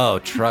 Oh,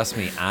 trust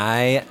me,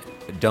 I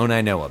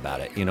know about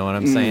it. You know what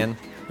I'm saying?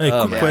 Hey,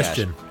 Oh, quick my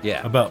question. gosh.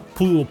 Yeah. About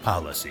pool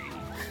policy.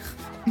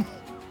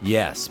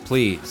 Yes,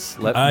 please.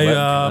 Let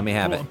me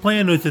have it.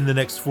 Plan within the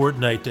next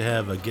fortnight to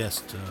have a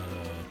guest,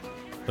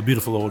 a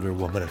beautiful older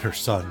woman and her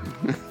son.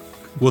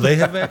 Will they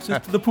have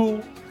access to the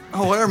pool?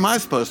 Oh, where am I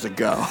supposed to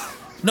go?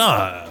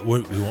 No,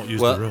 we won't use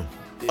Well, the room.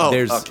 Oh,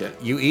 There's okay.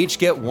 you each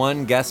get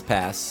 1 guest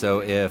pass.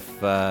 So if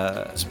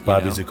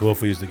Bobby's it cool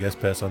if we use the guest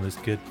pass on this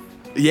kid?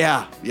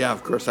 Yeah,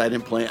 of course. I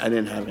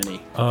didn't have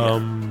any.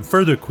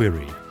 Further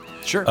query.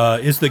 sure.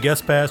 Is the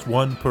guest pass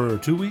 1 per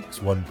 2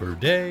 weeks, 1 per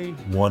day,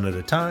 1 at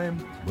a time?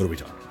 What are we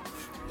talking?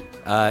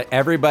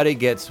 Everybody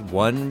gets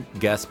 1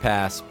 guest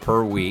pass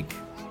per week.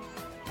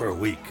 Per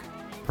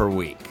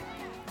week.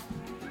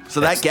 So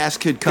that gas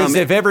could come Because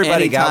if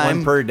everybody got 1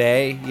 anytime. per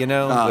day,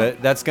 Oh.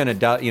 that's gonna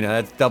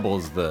that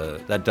doubles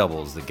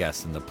the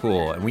guests in the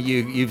pool. And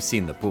you've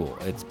seen the pool.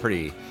 It's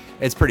pretty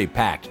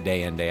packed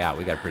day in, day out.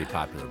 We got a pretty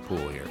popular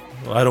pool here.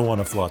 Well, I don't want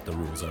to flout the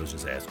rules. I was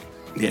just asking.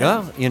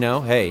 Yeah.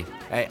 Well, hey,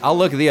 I'll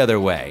look the other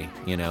way.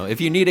 If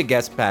you need a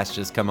guest pass,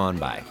 just come on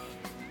by.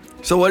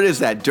 So what is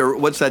that?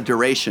 What's that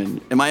duration?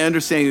 Am I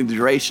understanding the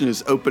duration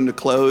is open to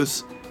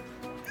close?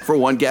 For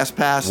one guest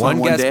pass. One on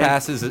one guest day?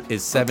 pass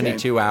is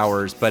 72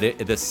 hours, but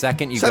the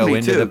second you go 72,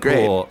 into the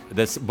great. pool,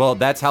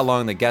 that's how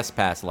long the guest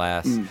pass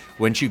lasts.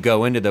 Once you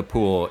go into the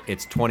pool,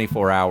 it's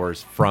 24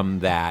 hours from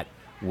that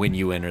when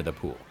you enter the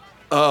pool.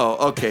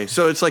 Oh, okay.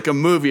 So it's like a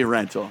movie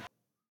rental.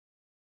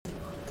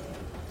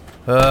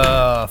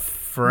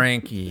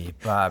 Frankie,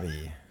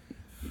 Bobby.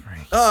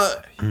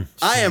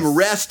 I am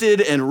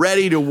rested and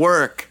ready to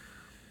work.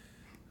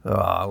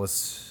 I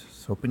was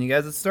hoping you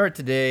guys would start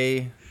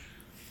today.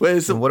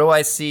 Wait, So what do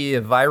I see?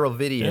 A viral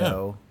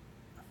video.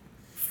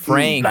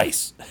 Frank.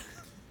 Nice.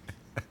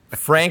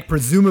 Frank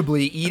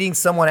presumably eating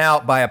someone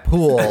out by a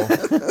pool.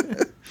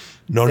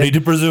 No need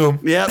to presume.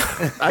 Yep,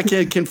 I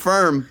can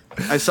confirm.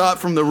 I saw it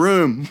from the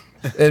room.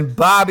 And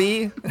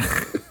Bobby.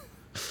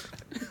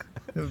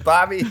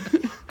 Bobby.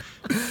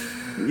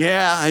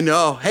 Yeah, I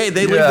know. Hey,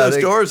 they leave Yeah, those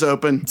doors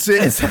open.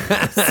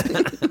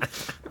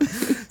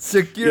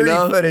 Security You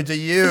know? footage of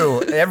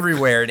you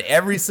everywhere in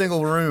every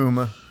single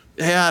room.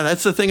 Yeah,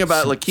 that's the thing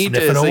about La Quinta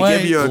is Sniffing they away.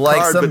 give you a Like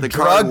card, some but the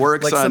drug, card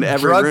works like on some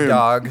every drug room.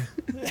 dog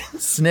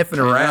sniffing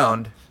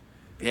around.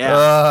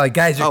 Yeah.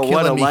 Guys, you're Oh, what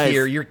killing a me life.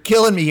 here. You're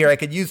killing me here. I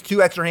could use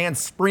 2 extra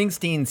hands.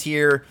 Springsteen's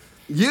here.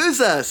 Use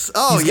us.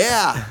 Oh,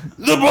 yeah.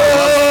 The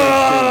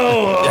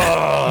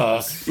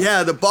boss.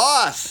 Yeah, the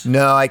boss.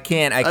 No, I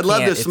can't. I'd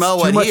love to It's smell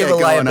too what much he of had a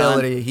going on.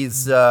 liability.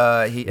 He's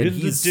and In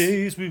he's the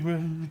days we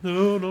ran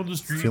out on the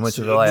streets, too much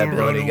of a the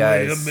liability,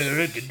 runaway guys.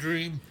 American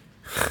dream.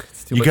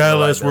 it's too You much of gotta a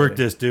let us work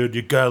liability. this, dude.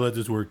 You gotta let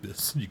us work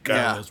this. You gotta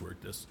Yeah. let us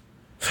work this.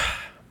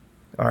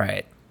 All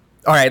right.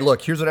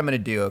 Look, here's what I'm gonna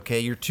do. Okay,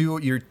 you're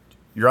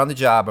on the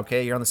job.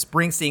 Okay, you're on the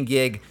Springsteen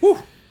gig.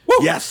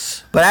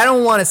 Yes. But I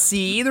don't want to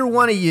see either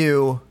one of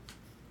you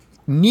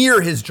near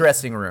his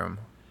dressing room.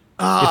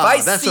 If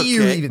I that's see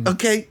you okay. even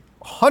Okay.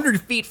 100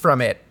 feet from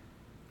it,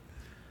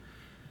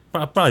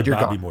 Probably You're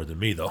Bobby gone. more than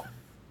me, though.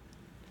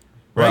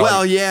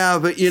 Well, yeah,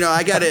 but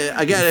I gotta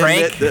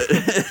Frank, admit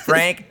that.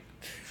 Frank,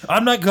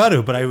 I'm not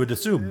gonna, but I would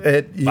assume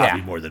yeah.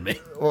 Bobby more than me.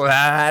 Well,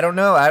 I don't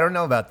know. I don't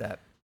know about that.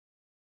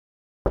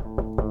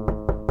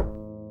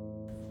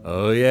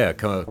 Oh yeah,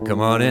 come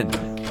on in.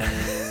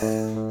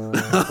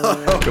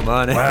 Come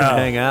on in Wow. and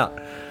hang out.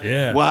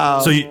 Yeah. Wow.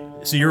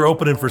 So you're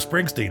opening for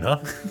Springsteen, huh?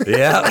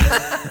 Yeah.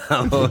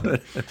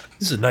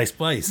 This is a nice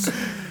place.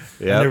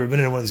 Yeah. I've never been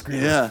in one of those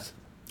green Yeah. rooms.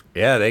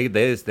 Yeah,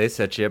 they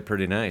set you up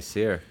pretty nice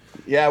here.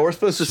 Yeah, we're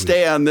supposed to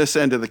stay on this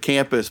end of the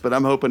campus, but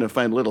I'm hoping to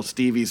find little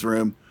Stevie's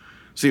room,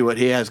 see what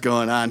he has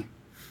going on.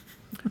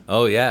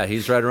 Oh yeah,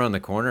 he's right around the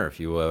corner if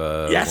you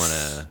Yes. want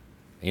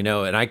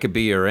to, and I could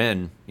be your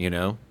in,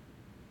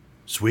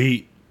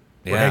 Sweet.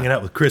 We're Yeah. hanging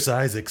out with Chris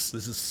Isaacs.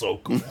 This is so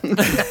cool.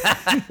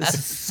 This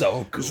is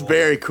so cool. It's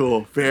very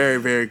cool. Very,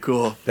 very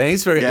cool.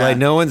 Thanks for Yeah. like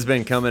no one's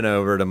been coming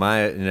over to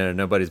my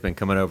nobody's been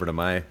coming over to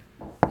my.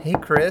 Hey,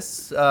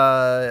 Chris,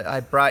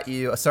 I brought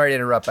you. Sorry to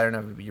interrupt. I don't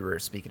know if you were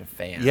speaking of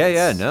fans.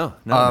 Yeah, no,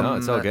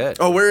 it's all good.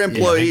 Oh, we're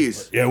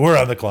employees. Yeah, we're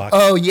on the clock.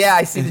 Oh yeah,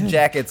 I see the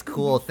jacket's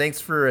cool. Thanks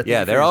for. Yeah,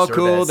 for they're your all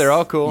cool. service. They're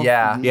all cool.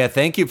 Yeah. Yeah.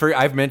 Thank you for.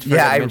 I've mentioned.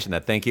 Yeah, I I- mentioned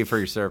that. Thank you for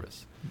your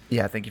service.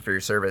 Yeah, thank you for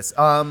your service.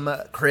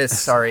 Chris,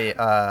 sorry,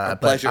 but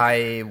pleasure.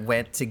 I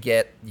went to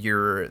get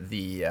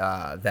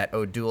that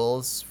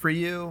O'Doul's for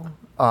you.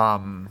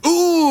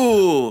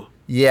 Ooh.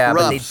 Yeah, but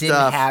Rough they didn't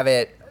stuff. have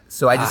it,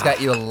 so I just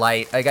got you a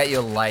light. I got you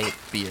a light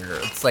beer.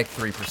 It's like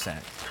 3%.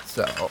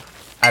 So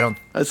I don't.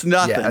 That's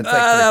nothing. Yeah, it's like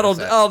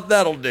 3%.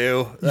 that'll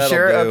do. You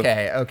sure?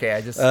 Okay.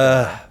 I just.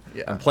 I'm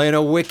yeah. playing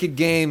a wicked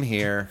game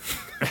here.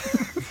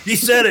 He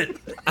said it.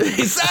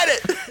 He said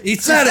it. He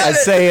said I it.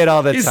 say it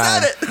all the He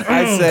time. said it.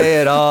 I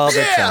say it all the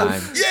Yeah.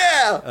 time.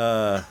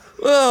 Yeah.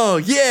 Oh,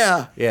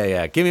 yeah.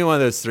 Yeah. Give me one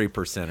of those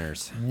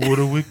 3%ers. What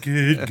a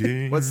wicked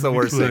game. What's the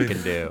worst they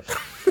can do?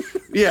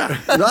 Yeah.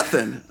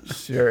 Nothing.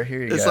 Sure.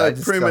 Here you It's go. like I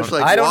just pretty much don't-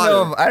 like I don't water.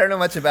 know. I don't know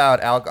much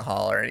about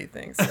alcohol or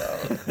anything.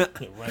 So.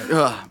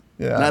 Ugh.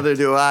 Yeah. Neither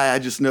do I. I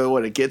just know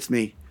what it gets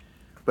me.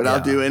 But I'll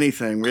Yeah. do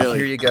anything, really.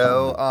 Here you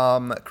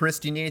go. Chris,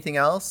 do you need anything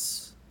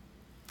else?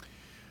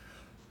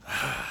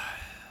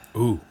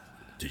 Ooh,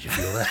 did you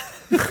feel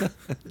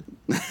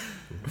that?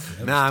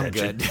 Nah, I'm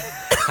good.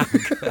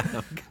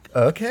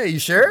 Okay, you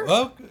sure?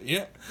 Well,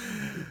 yeah.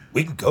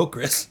 We can go,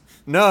 Chris.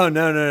 No.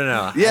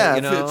 Yeah, You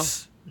if know,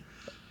 it's.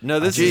 no,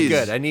 this Jeez. is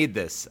good. I need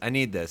this.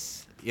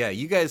 Yeah,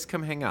 you guys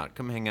come hang out.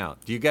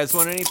 Do you guys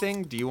want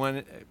anything? Do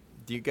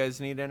you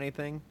guys need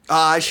anything?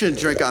 I shouldn't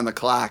drink on the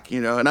clock,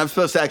 and I'm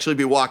supposed to actually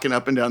be walking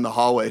up and down the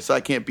hallway, so I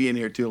can't be in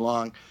here too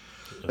long.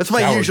 That's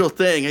my Coward. usual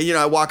thing.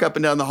 I walk up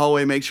and down the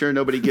hallway, make sure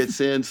nobody gets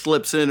in,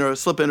 slip in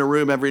a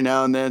room every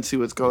now and then, see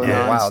what's going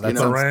Oh, on. wow, that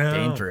sounds Around.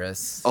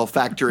 dangerous.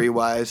 olfactory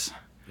wise.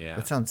 Yeah.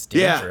 That sounds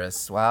Yeah.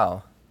 dangerous.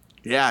 Wow.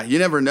 Yeah, you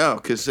never know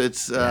because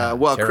it's Chris,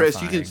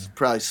 you can terrifying.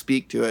 probably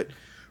speak to it.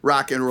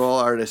 Rock and roll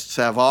artists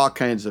have all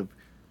kinds of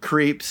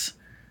creeps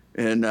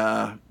and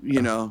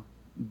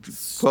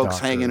folks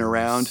hanging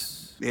around.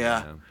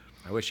 Yeah.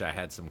 I wish I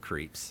had some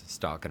creeps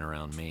stalking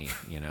around me.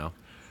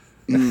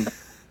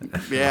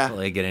 Yeah. Don't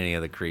really get any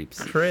of the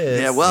creeps. Chris.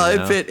 Yeah, well, You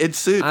know? it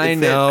suits. I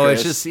know.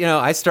 It's just,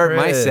 I start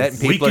my set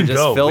and We people are can just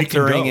go. We can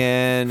filtering go.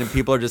 in, and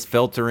people are just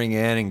filtering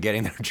in and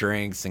getting their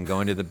drinks and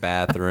going to the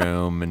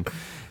bathroom, and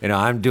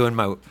I'm doing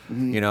my,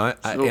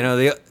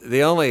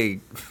 the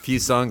only few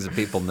songs that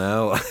people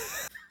know.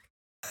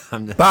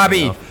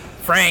 Bobby,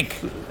 Frank,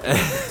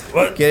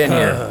 get in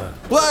here.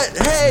 What?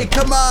 Hey,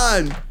 come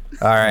on.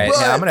 All right, What?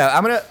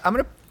 now I'm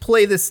gonna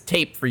play this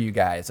tape for you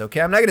guys.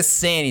 Okay, I'm not gonna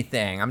say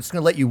anything. I'm just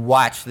gonna let you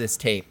watch this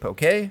tape.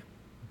 Okay,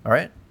 all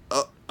right.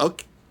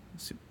 Okay.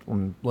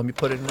 Let me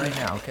put it in right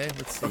now. Okay,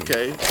 let's see.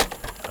 Okay.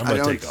 I'm I gonna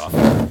don't- take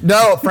off.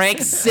 No, Frank,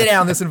 sit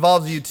down. This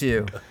involves you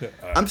too.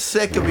 I'm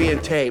sick of being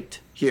taped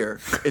here.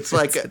 It's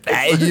like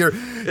Hey,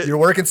 you're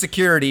working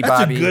security, That's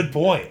Bobby. a good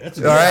point. That's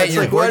a All right, it's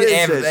you're like, what working.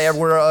 is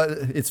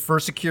this? It's for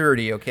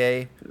security.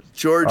 Okay.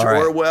 George All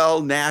right.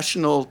 Orwell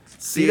National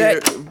See Theater.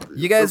 that?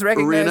 You guys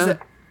recognize Arena?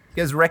 that?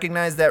 You guys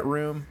recognize that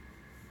room?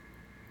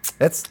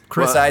 That's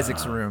Chris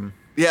Isaac's room.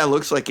 Yeah,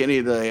 looks like any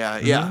of the.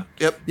 Yeah.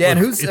 Yep. Yeah, and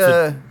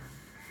Look,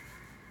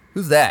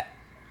 who's that?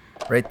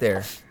 Right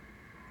there.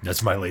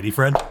 That's my lady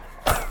friend.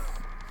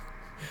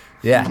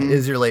 Yeah,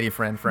 is your lady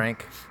friend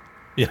Frank?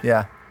 Yeah.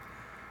 Yeah,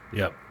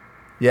 Yep.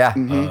 yeah.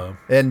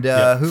 And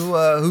yeah.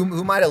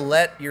 who might have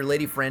let your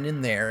lady friend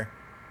in there?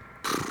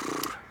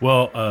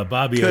 Well,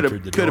 Bobby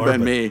entered the Could door. have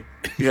been but, me.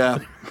 Yeah.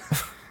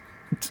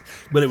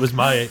 But it was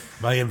my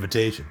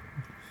invitation.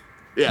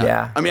 Yeah.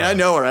 Yeah. I mean, I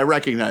know her. I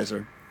recognize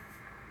her.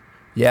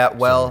 Yeah,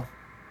 well,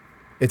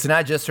 it's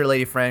not just her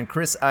lady friend.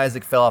 Chris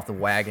Isaac fell off the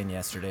wagon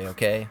yesterday.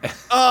 Okay.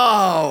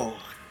 Oh.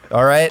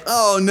 All right.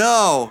 Oh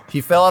no.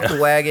 He fell off the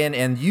wagon,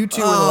 and you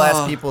two were the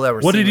last people that were.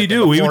 What seen did he with him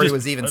do? We Before were he just-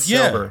 was even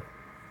yeah. sober.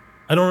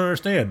 I don't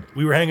understand.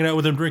 We were hanging out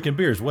with him drinking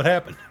beers. What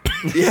happened?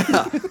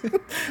 Yeah.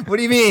 What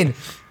do you mean?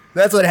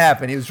 That's what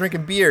happened. He was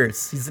drinking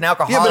beers. He's an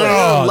alcoholic. Yeah,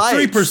 but Oh,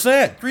 lights.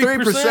 3%.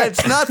 3%.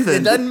 It's nothing.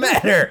 It doesn't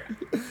matter.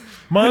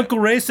 My Uncle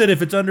Ray said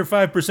if it's under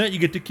 5%, you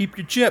get to keep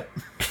your chip.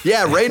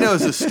 Yeah, Ray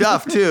knows his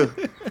stuff too.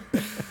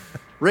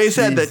 Ray's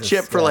had that Jesus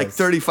chip for like Christ.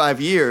 35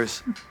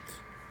 years.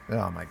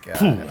 Oh my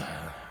god.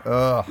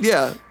 Oh.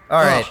 Yeah.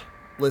 All right. Oh.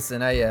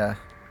 Listen,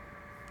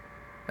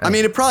 I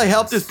mean, it probably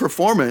helped his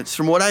performance.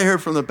 From what I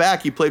heard from the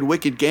back, he played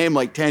Wicked Game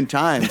like 10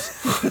 times,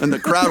 and the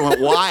crowd went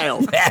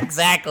wild. Yeah,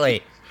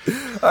 exactly.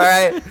 All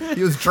right.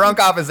 He was drunk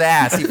off his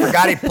ass. He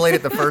forgot he played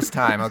it the first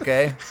time.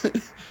 Okay.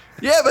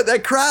 Yeah, but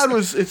that crowd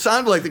was, it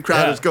sounded like the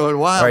crowd Yeah. was going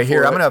wild. All right.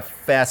 Here, for I'm it. gonna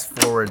fast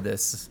forward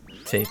this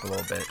tape a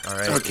little bit. All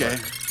right. Okay.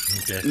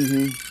 Okay.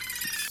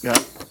 Yeah.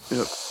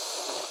 Yep.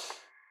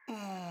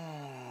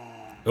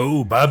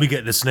 Oh, Bobby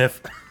getting a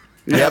sniff.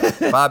 Yep.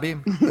 Bobby,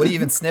 what are you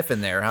even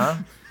sniffing there, huh?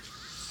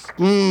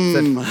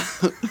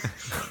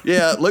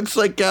 Yeah, it looks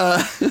like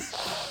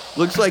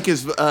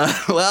his,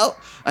 well,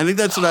 I think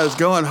that's when I was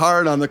going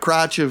hard on the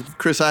crotch of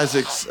Chris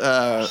Isaac's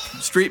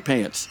street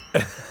pants.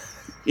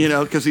 You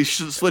know, because he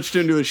switched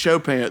into his show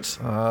pants.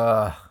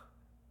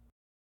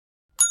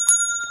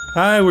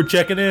 Hi, we're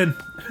checking in.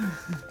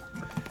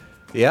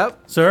 Yep.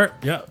 Sir?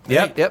 Yeah.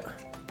 Yep.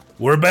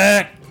 We're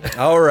back.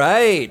 All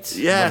right.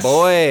 Yes. My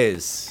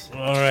boys.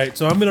 All right,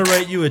 so I'm going to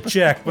write you a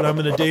check, but I'm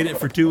going to date it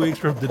for 2 weeks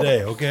from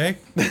today, okay?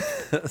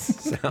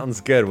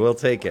 Sounds good. We'll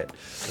take it.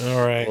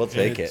 All right. We'll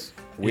take it.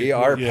 We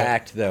are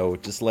packed, though.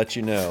 Just let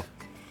you know.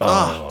 Pool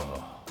I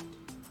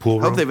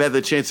hope room. they've had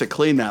the chance to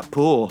clean that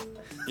pool.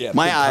 Yeah,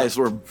 My eyes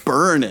were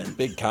burning.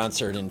 big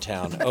concert in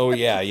town. Oh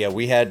yeah.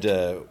 We had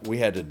to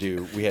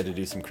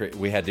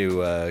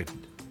do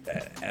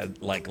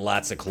add, like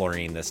lots of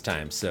chlorine this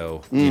time.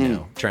 So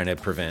trying to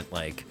prevent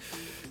like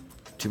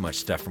too much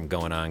stuff from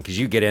going on, because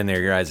you get in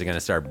there, your eyes are gonna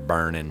start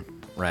burning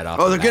right off.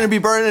 Oh, they're going to be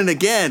burning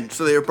again.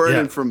 So they were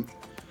burning Yeah. from.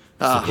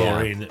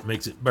 Chlorine that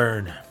makes it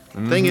burn.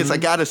 Thing is, I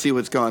got to see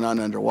what's going on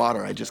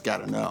underwater. I just got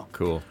to know.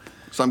 Cool.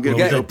 So I'm going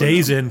Well, to with be that open.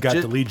 Days In got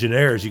Just- the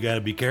Legionnaires, you got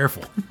to be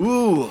careful.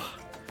 Ooh.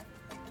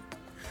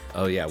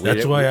 Oh yeah.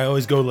 That's why I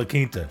always go La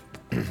Quinta.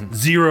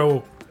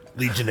 0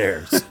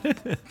 Legionnaires.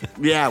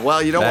 Yeah,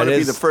 well, you don't That want to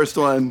be is- the first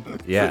one.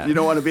 Yeah. You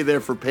don't want to be there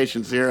for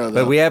patient zero,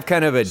 though. But we have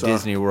kind of a So-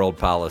 Disney World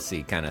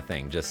policy kind of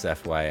thing, just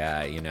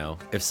FYI,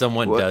 if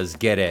someone What? does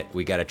get it,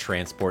 we got to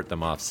transport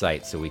them off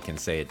site so we can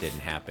say it didn't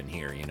happen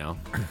here,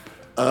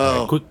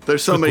 Oh, quick-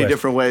 there's so quick many question.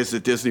 different ways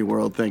that Disney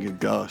World thing could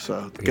go.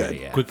 So good.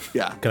 yeah. Quick.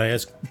 Yeah. Can I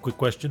ask a quick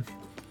question?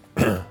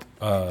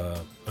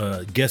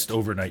 Guest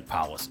overnight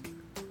policy.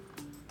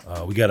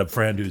 We got a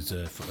friend who's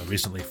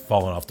recently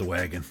fallen off the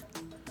wagon.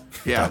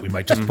 Yeah. Thought we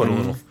might just put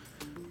a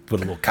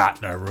little cot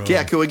in our room.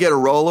 Yeah, can we get a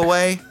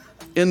rollaway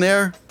in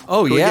there?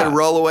 Oh, Can we yeah. get a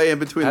rollaway in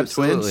between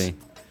Absolutely. the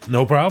twins?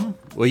 No problem.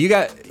 Well, you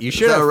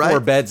should that have right? 4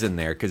 beds in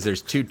there because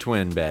there's 2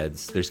 twin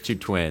beds. There's 2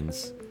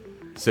 twins.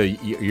 So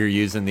you're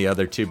using the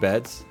other 2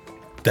 beds?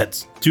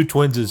 That's 2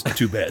 twins is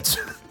 2 beds.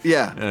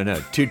 Yeah. No,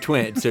 2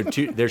 twins. So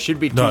there should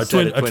be 2 No, a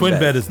set of twin bed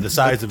beds. is the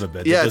size of a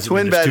bed. That Yeah, doesn't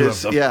twin mean there's bed 2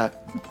 is, of them. yeah.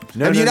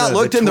 No, Have you no, not no,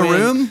 looked the in the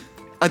twin- room?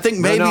 I think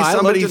maybe no, I looked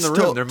somebody in the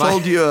room. There might-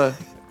 told you.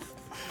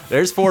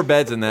 There's 4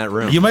 beds in that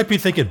room. You might be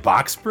thinking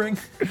box spring.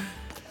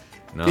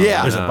 No,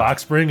 Yeah. There's no. a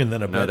box spring and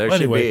then a bed. No, there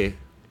anyway, should be.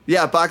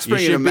 Yeah, box You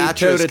spring and a should be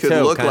mattress could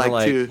toe-to-toe, look kinda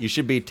like two. You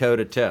should be toe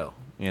to toe.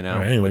 You know. All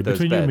right, anyway, with those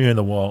between you and beds. me and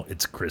the wall,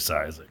 it's Chris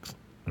Isaacs.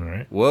 All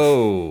right.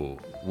 Whoa.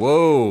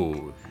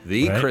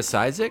 The Right. Chris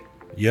Isaac?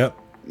 Yep.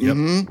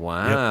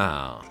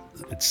 Wow.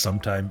 It's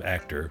sometime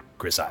actor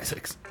Chris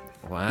Isaacs.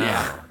 Wow.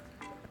 Yeah.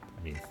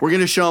 We're going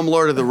to show him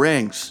Lord of the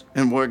Rings,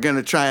 and we're going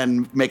to try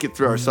and make it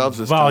through ourselves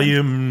this time.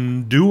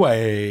 Volume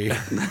Dewey.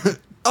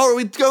 Oh, are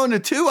we going to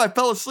 2? I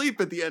fell asleep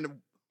at the end of...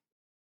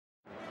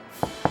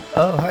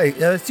 Oh, hi.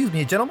 Excuse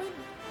me, gentlemen.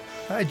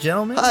 Hi,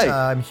 gentlemen.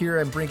 Hi. I'm here.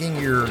 I'm bringing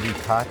the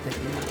cot that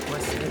you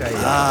requested.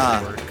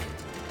 I work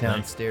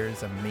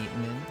downstairs on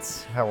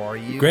maintenance. How are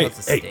you? Great.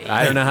 How's the Hey, steak?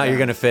 I don't know how you're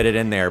going to fit it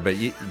in there, but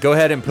you go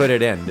ahead and put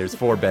it in. There's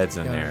 4 beds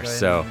in there.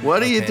 So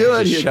What are you Okay,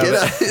 doing just here?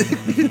 shove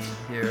Get up.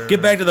 Here. Get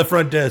back to the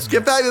front desk.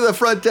 Get back to the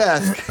front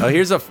desk.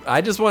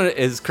 I just want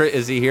to,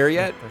 is he here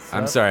yet? What's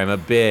I'm up? sorry. I'm a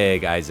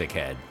big Isaac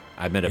head.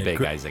 I've been a Yeah, big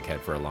Chris- Isaac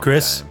head for a long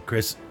Chris time.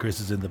 Chris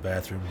is in the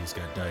bathroom. He's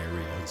got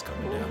diarrhea. He's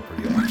coming down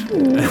pretty much.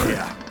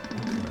 Yeah.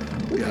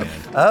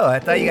 Oh, I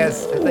thought you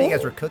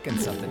guys were cooking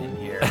something in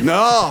here.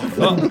 No.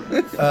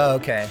 Oh,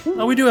 okay.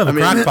 Oh, we do have a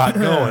crock pot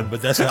going,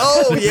 but that's not.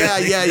 Oh,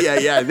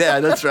 yeah,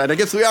 that's right. I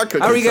guess we are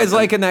cooking. How are you guys something.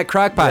 liking that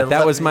crock pot? Yeah,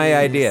 That was my let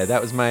me- idea.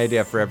 That was my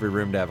idea for every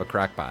room to have a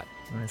crock pot.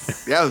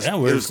 Yeah, Yeah, it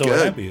we're was so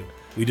good. happy.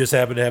 We just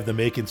happen to have the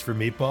makings for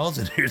meatballs,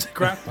 and here's a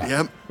crock pot.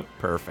 Yep.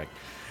 Perfect.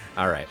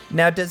 All right.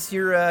 Now, does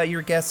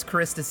your guest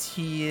Chris, does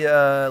he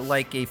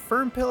like a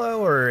firm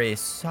pillow or a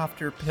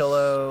softer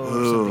pillow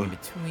or something in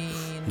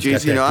between? He's Jeez,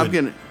 got you know, that I'm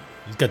good- gonna.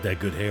 He's got that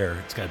good hair.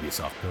 It's got to be a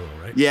soft pillow,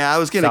 right? Yeah, I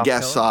was gonna Soft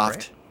guess pillow, soft.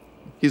 right?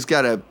 He's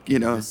got a,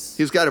 Yes.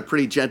 he's got a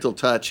pretty gentle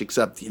touch,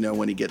 except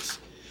when he gets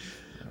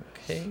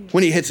Okay.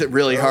 when he hits it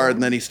really hard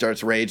and then he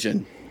starts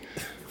raging.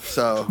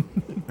 So,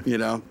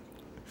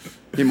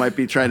 he might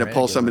be trying to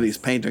pull some of these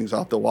paintings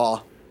off the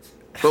wall.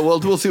 But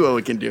we'll see what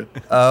we can do.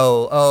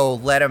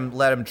 Let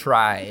him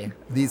try.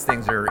 These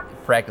things are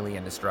practically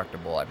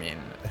indestructible. I mean,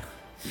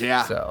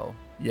 Yeah. so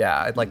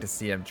yeah, I'd like to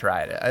see him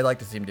try it. I'd like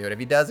to see him do it. If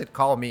he does it,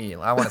 call me.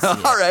 I want to see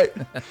it. All right.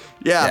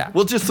 Yeah, Yeah.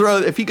 we'll just throw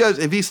if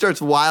he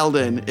starts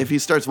wilding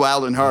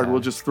hard, we'll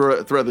just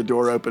throw the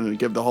door open and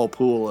give the whole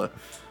pool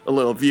a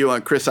little view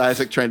on Chris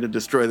Isaac trying to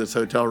destroy this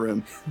hotel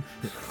room.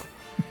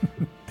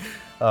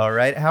 All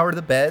right. How are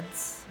the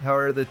beds? How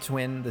are the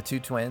two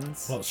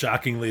twins? Well,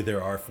 shockingly,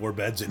 there are 4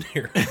 beds in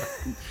here.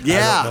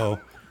 Yeah. I don't know.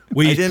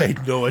 We didn't-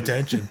 paid no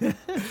attention.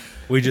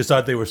 We just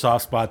thought they were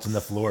soft spots in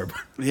the floor.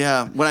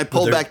 Yeah, when I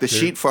pulled They're- back the they're-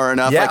 sheet far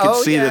enough, Yeah, I could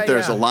oh, see yeah, that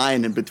there's yeah. a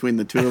line in between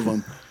the two of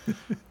them.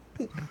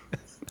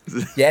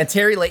 Yeah, and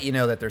Terry let you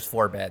know that there's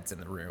 4 beds in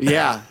the room.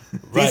 Yeah,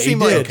 Right, they seem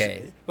he like did.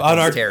 Okay. On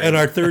our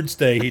Terry. third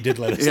stay, he did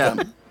let us yeah,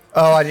 know.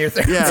 Oh, on your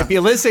third. yeah. If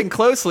you listen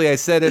closely, I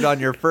said it on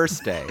your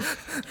first day.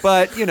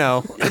 But,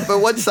 But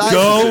what size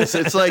Go is this?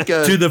 It's like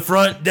a. to the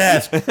front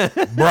desk,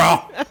 bro.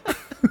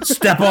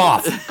 Step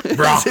off,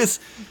 bro. Is this-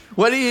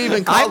 what do you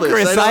even call I'm this?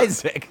 Chris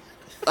Isaac.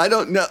 I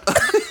don't know.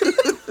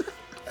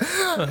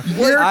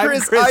 You're I'm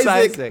Chris,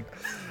 Isaac.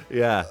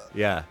 Yeah,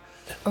 yeah.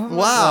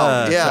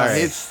 Wow. Yeah, sorry.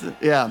 it's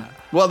yeah.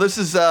 Well, this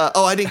is.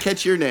 I didn't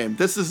catch your name.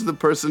 This is the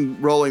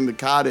person rolling the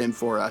cod in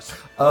for us.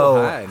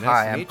 Oh, hi, nice to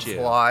I'm meet you.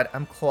 Claude.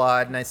 I'm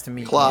Claude. Nice to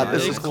meet Claude, you.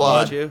 this is Thanks,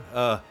 Claude. You.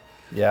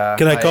 Yeah.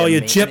 Can I call am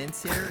you Chip?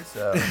 maintenance Here,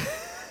 so.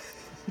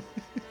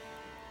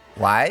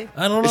 Why?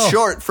 I don't It's know.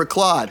 short for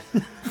Claude.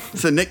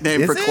 It's a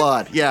nickname Is for it?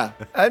 Claude. Yeah.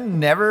 I've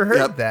never heard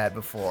Yep. that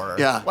before.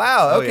 Yeah.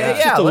 Wow. Oh, Okay. yeah.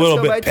 Yeah. Just a let's little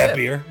go bit by Chip.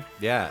 peppier.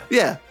 Yeah.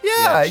 Yeah.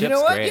 Yeah. You know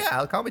Chip's what? great. Yeah.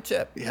 I'll call me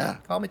Chip. Yeah.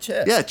 Call me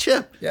Chip. Yeah,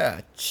 Chip.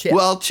 Yeah. Chip.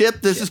 Well,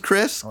 Chip, this is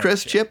Chris.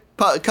 Chris, Chip.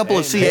 A couple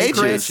of Hey, hey, CHs.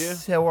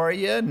 Chris. How are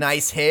you?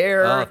 Nice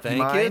hair. Oh, You thank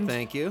you. mind?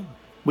 Thank you.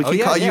 We can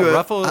yeah, call yeah, you a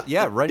ruffle. Run your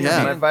yeah.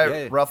 hand. Mind by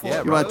Yeah, ruffle?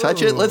 yeah, You want to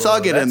touch it? Let's all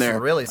get in That's there.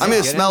 really I'm going to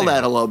Get in smell there.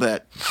 that a little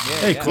bit.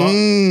 Hey, Claude.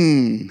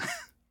 Mmm.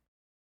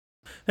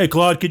 Hey,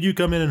 Claude, could you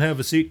come in and have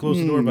a seat? Close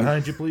the door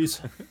behind you,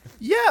 please.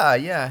 Yeah.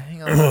 Yeah.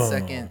 Hang on 1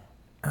 second.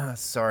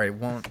 Sorry.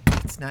 Won't.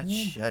 It's not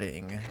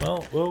shutting.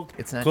 Well,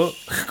 It's not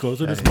close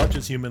it as much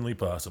as humanly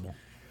possible.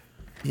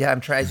 Yeah.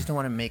 I'm trying. I just don't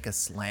want to make a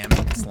slam.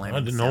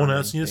 No one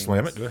asks you to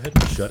slam it. Go ahead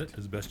and shut it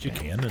as best you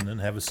can, and then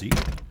have a seat.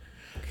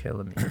 Okay.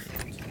 Let me.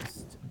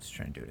 I'm just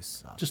trying to do it as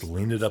soft. Just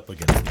lean it up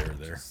against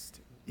there.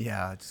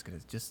 Yeah, just gonna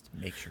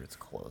make sure it's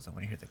closed. I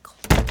want to hear the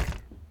click. There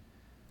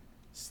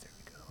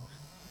we go.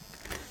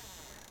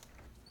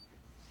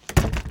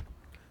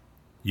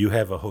 You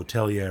have a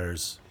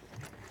hotelier's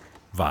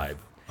vibe.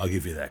 I'll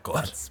give you that,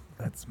 Claude.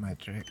 That's my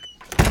trick.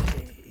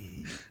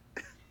 Okay.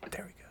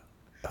 There we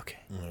go. Okay.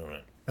 All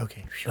right.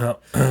 Okay.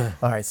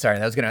 All right. Sorry,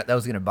 that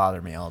was gonna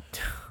bother me. I'll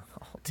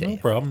take No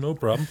it. problem. No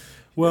problem.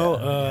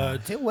 Well,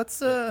 Hey, what's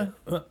the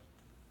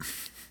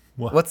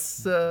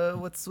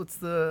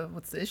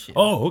issue?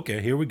 Oh,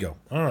 okay. Here we go.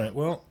 All right.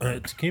 Well,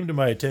 it came to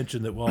my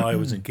attention that while I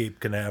was in Cape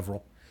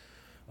Canaveral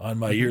on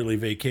my yearly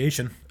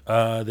vacation,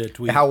 that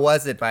we How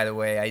was it, by the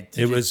way?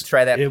 Did you was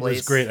try that It place?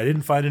 was great. I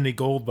didn't find any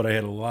gold, but I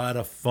had a lot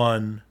of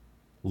fun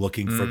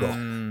looking for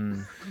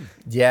gold.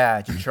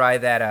 Yeah. Did you try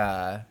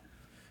that?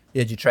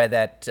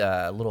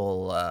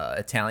 Little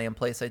Italian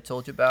place I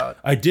told you about?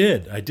 I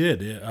did.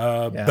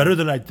 Better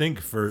than I'd think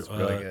for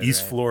really good,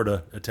 East right?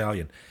 Florida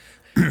Italian.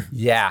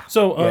 Yeah.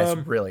 So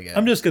it's really good.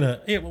 I'm just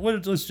gonna. Yeah,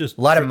 let's just.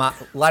 a lot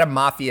of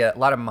mafia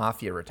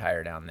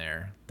retire down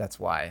there. That's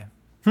why.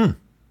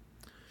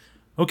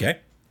 Okay.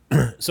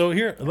 So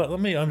here, let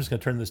me. I'm just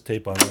gonna turn this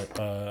tape on.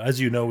 As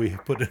you know, we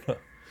put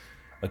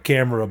a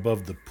camera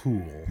above the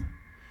pool,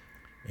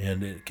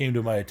 and it came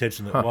to my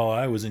attention that while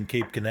I was in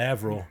Cape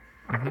Canaveral,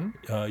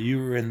 you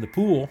were in the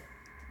pool,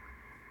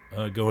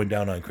 going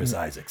down on Chris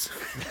Isaacs.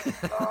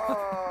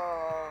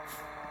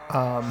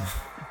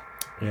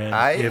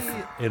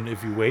 And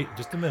if you wait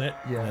just a minute,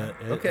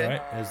 okay.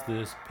 Right, as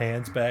this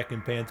pans back,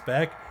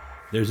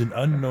 there's an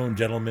unknown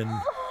gentleman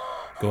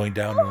going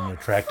down on an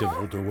attractive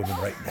older woman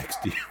right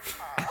next to you.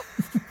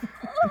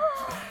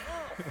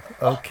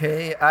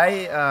 Okay,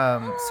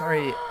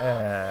 sorry,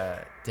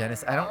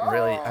 Dennis. I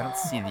don't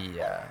see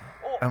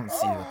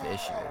what the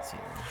issue is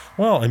here.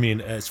 Well, I mean,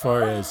 as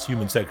far as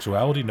human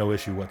sexuality, no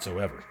issue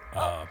whatsoever.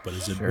 But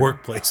as in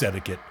workplace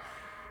etiquette,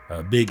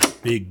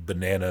 big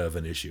banana of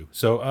an issue.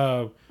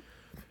 So,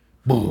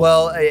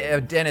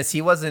 Well, Dennis,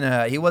 he wasn't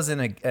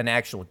an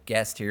actual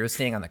guest here. He was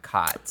staying on the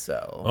cot,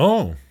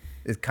 so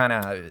it's kind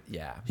of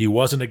he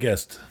wasn't a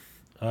guest.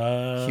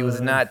 He was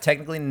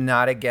technically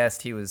not a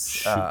guest. He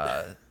was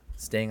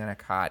staying on a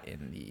cot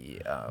in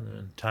the.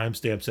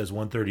 Timestamp says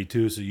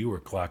 1:32, so you were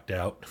clocked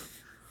out.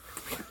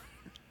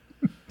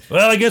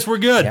 Well, I guess we're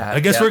good. Yeah, I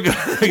guess we're good.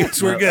 I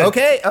guess we're good.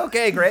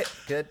 Okay, great,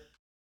 good.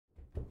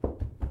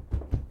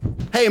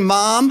 Hey,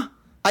 Mom.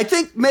 I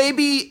think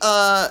maybe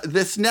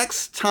this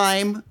next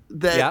time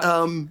that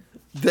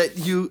that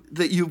you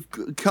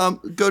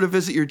go to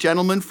visit your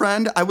gentleman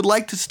friend, I would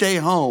like to stay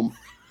home.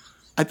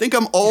 I think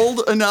I'm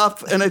old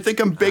enough and I think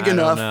I'm big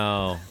enough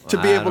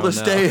to be able to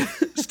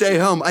stay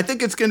home. I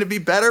think it's going to be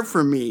better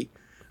for me.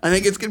 I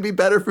think it's going to be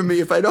better for me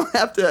if I don't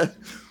have to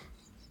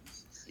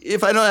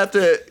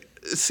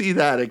see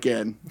that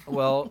again.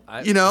 Well,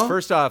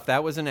 first off,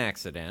 that was an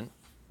accident,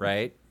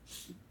 right?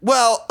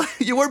 Well,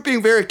 you weren't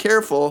being very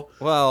careful.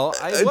 Well,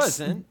 I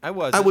wasn't. I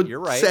would You're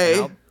right.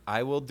 say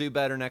I will do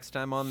better next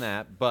time on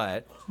that.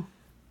 But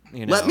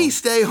let me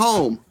stay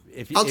home.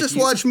 I'll just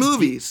watch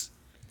movies.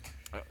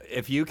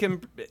 If you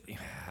can,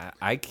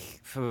 I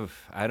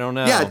don't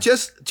know. Yeah,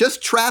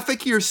 just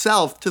traffic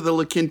yourself to the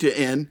La Quinta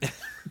Inn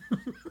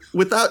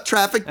without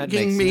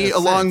trafficking me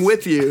along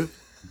with you,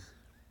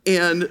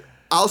 and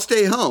I'll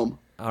stay home.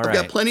 I've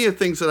got plenty of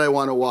things that I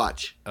want to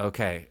watch.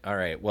 Okay. All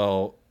right.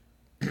 Well,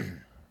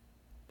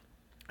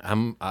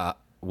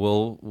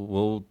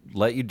 we'll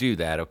let you do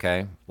that.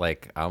 Okay.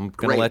 Like I'm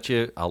gonna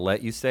I'll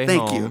let you stay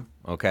home. Thank you.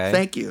 Okay.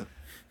 Thank you.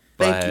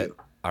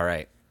 All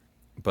right.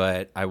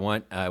 But I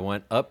want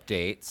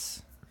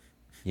updates,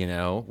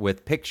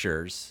 with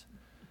pictures.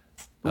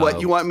 What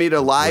you want me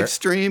to live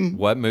stream?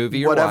 What movie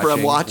you're whatever watching?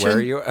 I'm watching?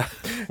 Where you,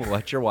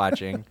 what you're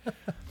watching?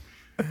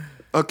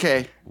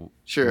 Okay,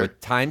 sure. With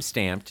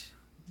timestamped.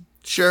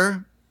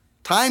 Sure,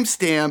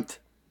 timestamped.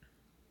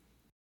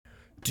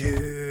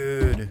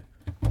 Dude,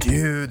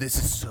 this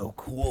is so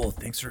cool.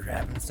 Thanks for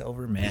having us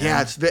over, man.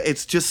 Yeah,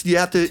 it's just you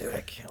have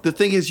to. The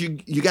thing is,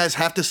 you guys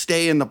have to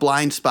stay in the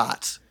blind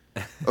spots,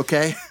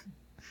 okay?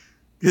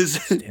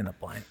 Stay in the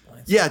blind.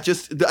 Yeah,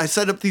 I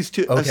set up these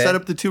two. I set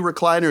up the two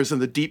recliners in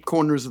the deep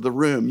corners of the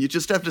room. You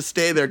just have to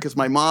stay there because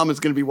my mom is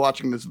going to be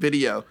watching this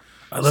video.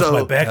 I left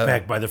my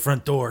backpack by the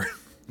front door.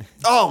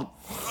 Oh,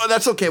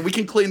 that's okay. We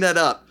can clean that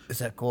up. Is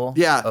that cool?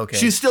 Yeah. Okay.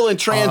 She's still in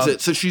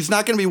transit, so she's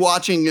not going to be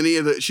watching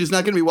she's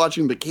not going to be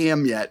watching the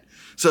cam yet.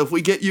 So if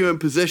we get you in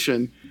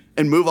position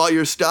and move all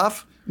your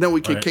stuff, then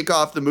we can kick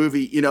off the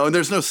movie, and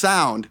there's no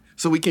sound,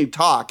 so we can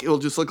talk. It'll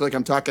just look like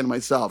I'm talking to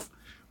myself.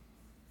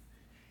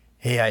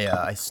 Hey,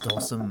 I stole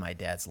some of my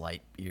dad's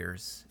light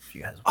beers. If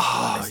you guys want.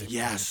 Oh,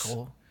 yes.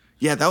 Cool?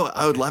 Yeah,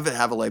 I would love to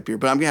have a light beer,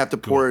 but I'm going to have to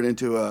pour it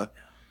into a...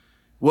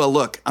 Well,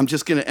 look, I'm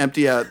just going to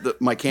empty out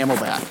my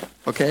Camelback,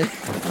 okay?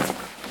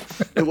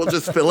 And we'll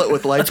just fill it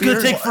with light beer.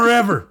 It's going to take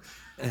forever.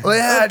 Well,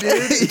 yeah, dude.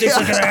 It takes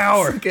like an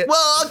hour.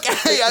 Well,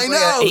 okay, I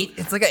know.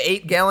 It's like an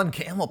 8-gallon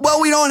Camelback. Well,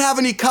 we don't have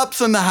any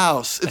cups in the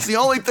house. It's the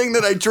only thing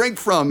that I drink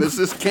from is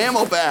this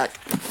Camelback.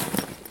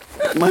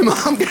 My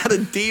mom got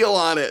a deal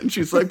on it, and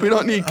she's like, we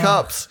don't need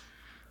cups.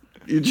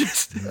 You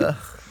just...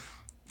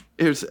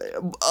 Here's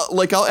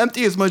I'll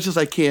empty as much as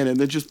I can, and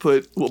then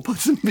we'll put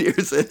some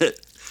beers in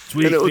it.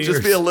 Sweet and it will beers.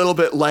 just be a little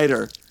bit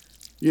lighter,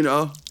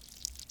 It'll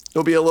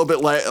be a little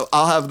bit light.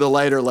 I'll have the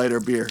lighter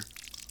beer.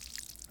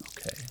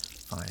 Okay,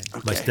 fine.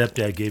 Okay. My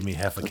stepdad gave me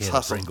half a can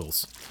of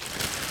Pringles.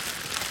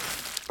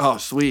 Oh,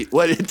 sweet.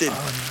 What did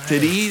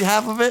he eat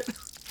half of it?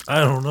 I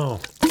don't know.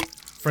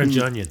 French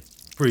onion,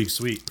 pretty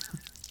sweet.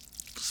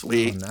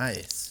 Sweet. Oh,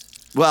 nice.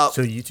 Well,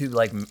 so you two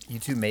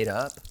made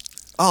up?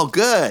 Oh,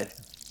 good.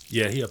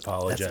 Yeah, he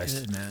apologized.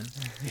 That's good, man.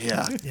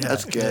 Yeah,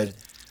 that's good.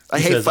 I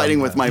He hate says fighting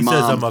with my mom. He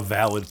says I'm a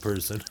valid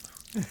person.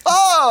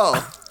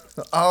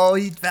 Oh,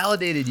 he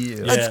validated you.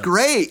 That's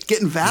great.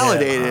 Getting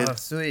validated. Oh,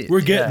 sweet.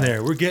 We're getting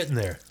there. We're getting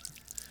there.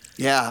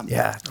 Yeah.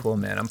 Yeah, cool,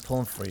 man. I'm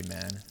pulling for you,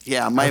 man.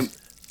 Yeah,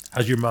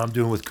 How's your mom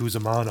doing with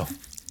Cusimano?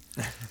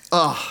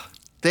 Oh,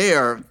 they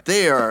are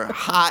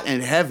hot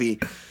and heavy.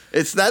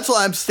 That's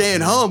why I'm staying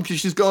home, because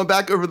she's going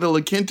back over the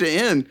La Quinta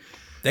Inn.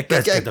 That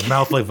guy's got the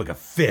mouth like a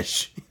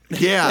fish.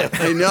 Yeah,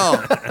 I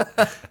know.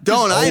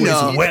 Don't I know?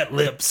 Always wet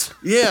lips.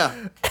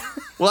 Yeah.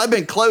 Well, I've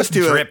been close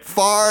to it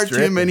far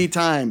too many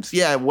times.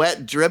 Yeah,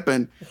 wet,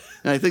 dripping.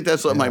 And I think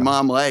that's what my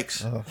mom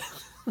likes.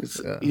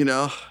 You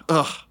know?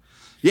 Ugh.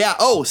 Yeah.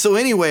 Oh, so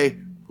anyway,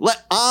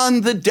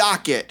 on the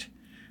docket.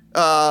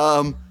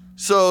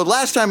 So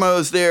last time I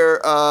was there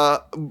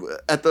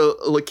at the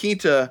La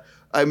Quinta,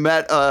 I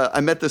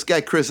met this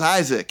guy, Chris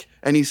Isaac,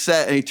 and he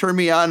turned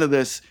me on to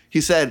this. He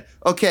said,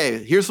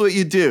 okay, here's what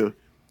you do.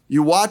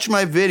 You watch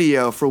my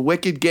video for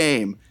Wicked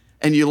Game,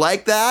 and you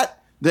like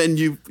that, then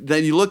you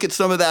look at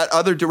some of that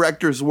other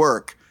director's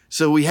work.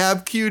 So we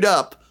have queued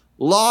up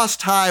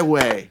Lost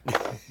Highway,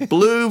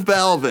 Blue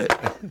Velvet,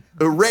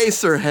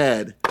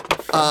 Eraserhead,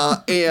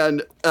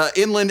 and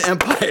Inland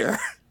Empire.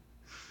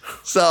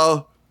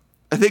 So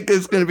I think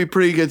it's going to be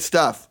pretty good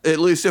stuff. At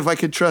least if I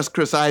can trust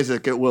Chris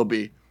Isaac, it will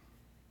be.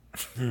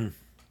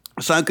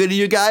 Sound good to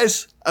you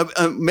guys?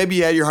 Maybe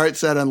you had your heart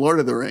set on Lord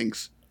of the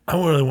Rings. I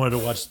really wanted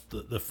to watch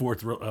the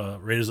fourth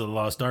Raiders of the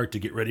Lost Ark to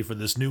get ready for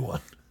this new one.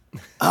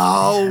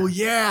 Oh,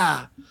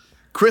 yeah.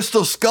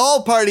 Crystal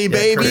Skull Party,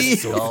 baby.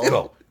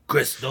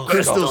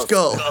 Crystal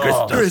Skull.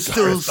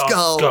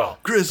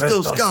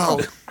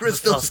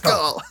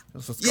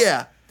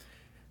 Yeah.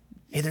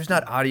 Hey, there's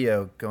not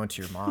audio going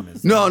to your mom,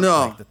 is No.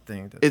 Like the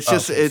thing It's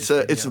just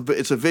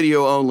it's a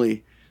video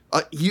only.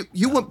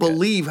 You wouldn't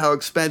believe how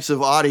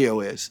expensive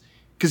audio is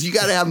because you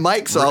got to have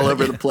mics all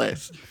over the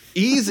place.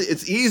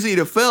 It's easy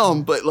to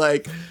film, but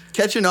like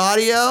catching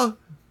audio,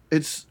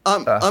 it's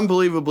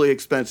unbelievably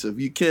expensive.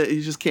 You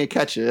just can't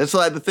catch it. That's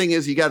why the thing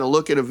is you got to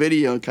look at a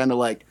video and kind of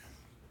like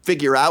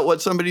figure out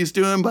what somebody's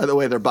doing by the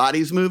way their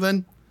body's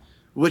moving,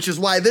 which is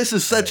why this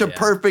is such a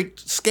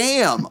perfect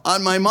scam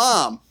on my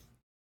mom.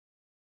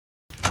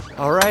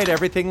 All right,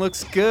 everything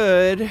looks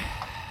good.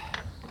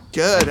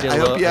 Good. I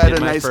hope you had a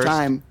nice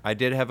time. I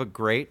did have a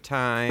great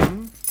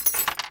time.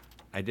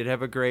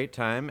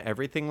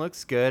 Everything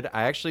looks good.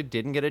 I actually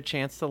didn't get a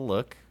chance to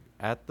look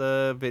at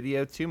the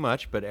video too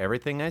much, but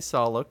everything I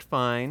saw looked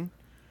fine.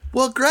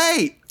 Well,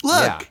 great.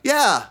 Look,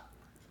 yeah.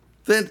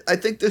 Then I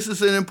think this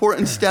is an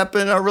important step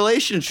in our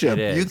relationship. It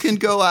is. You can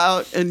go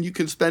out and you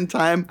can spend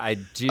time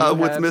with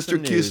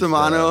Mr.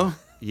 Cusimano.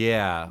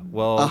 Yeah.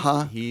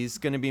 Well, he's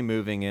going to be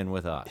moving in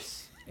with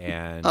us.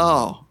 And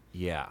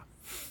yeah.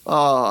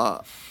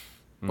 Well,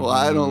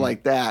 I don't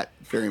like that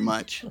very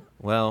much.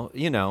 Well,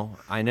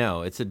 I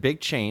know it's a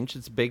big change.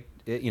 It's a big,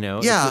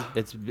 Yeah.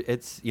 It's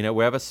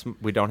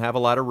we don't have a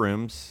lot of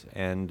rooms,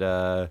 and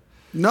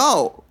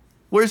No.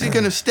 Where's he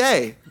going to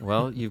stay?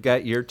 well, you've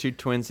got your two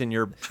twins in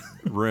your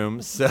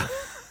room, so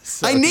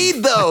I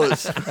need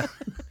those.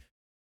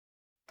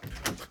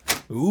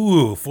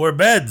 Ooh, 4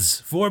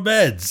 beds. 4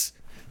 beds.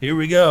 Here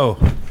we go.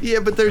 Yeah,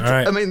 but they're.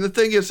 Right. I mean, the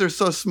thing is, they're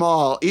so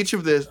small. Each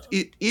of these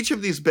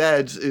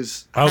beds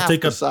is half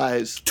take the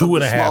size. Two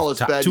of and a the half.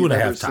 smallest bed Two and a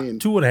you've half ever tops. seen.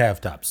 2.5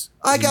 tops.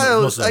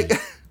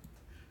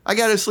 I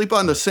gotta sleep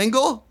on the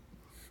single.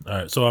 All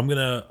right, so I'm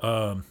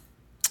gonna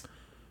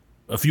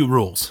a few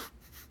rules.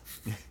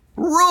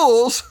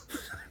 Rules.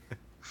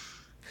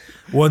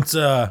 Once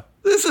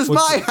This is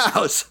my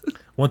house.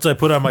 once I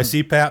put on my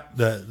CPAP,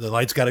 the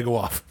lights got to go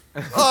off.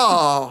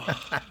 Oh,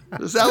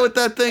 is that what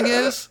that thing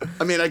is?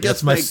 I mean, I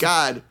guess thank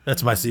God.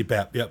 That's my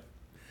CPAP. Yep.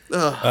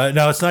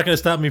 No, it's not going to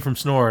stop me from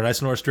snoring. I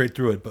snore straight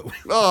through it, but we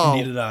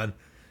need it on.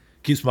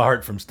 Keeps my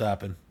heart from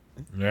stopping.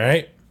 All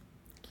right.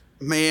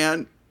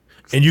 Man.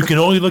 And you can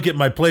only look at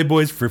my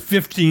Playboys for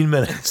 15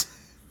 minutes.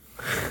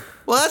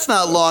 Well, that's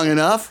not long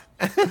enough.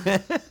 I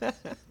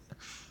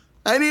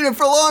need it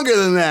for longer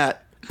than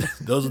that.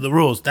 Those are the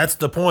rules. That's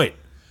the point.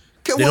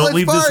 Okay, They well, don't let's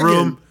leave this bargain.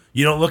 room.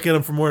 You don't look at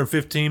them for more than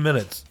 15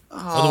 minutes.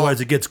 Otherwise,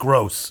 it gets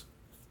gross.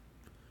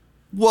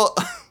 Well,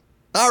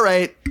 all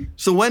right.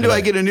 So when do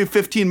I get a new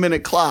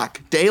 15-minute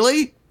clock?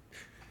 Daily?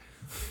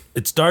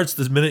 It starts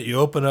the minute you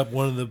open up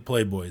one of the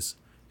Playboys.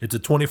 It's a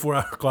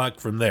 24-hour clock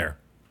from there.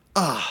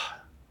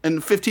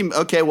 And 15.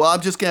 Okay, well,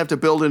 I'm just going to have to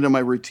build into my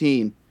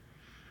routine.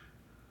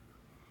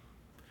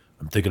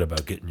 I'm thinking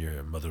about getting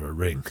your mother a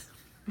ring.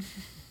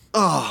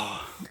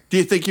 Do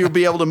you think you'll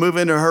be able to move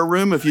into her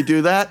room if you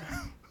do that?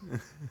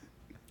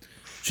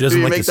 She doesn't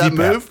Do you like make the that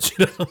CPAP. move? She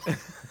doesn't,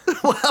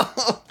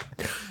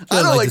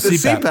 I don't like the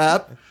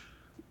CPAP.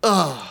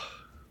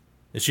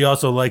 And she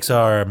also likes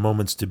our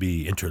moments to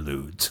be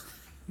interludes.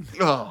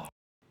 Oh.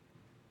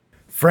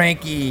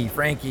 Frankie,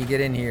 get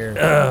in here.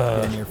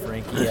 Get in here,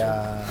 Frankie.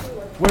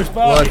 Where's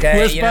Bobby? Look,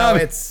 Where's Bobby?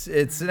 it's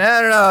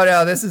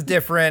no. This is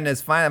different.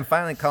 It's fine. I'm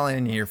finally calling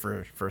in here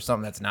for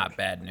something that's not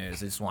bad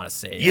news. I just want to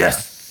say,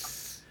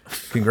 Yes.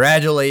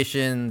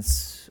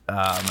 Congratulations.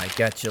 I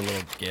got you a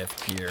little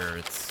gift here.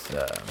 It's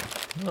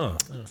Oh,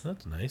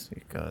 that's nice.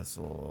 because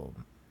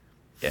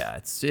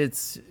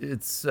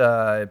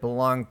it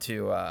belonged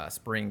to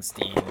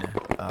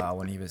Springsteen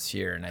when he was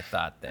here, and I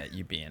thought that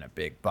you being a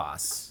big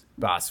boss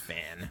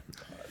fan,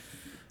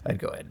 I'd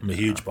go ahead. I'm a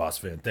huge Boss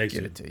fan. Thanks.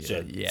 Give it to you.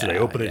 Should Yeah, I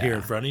open it here yeah.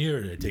 in front of you,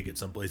 or did I take it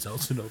someplace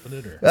else and open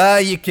it? Or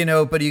You can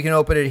open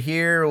it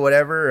here or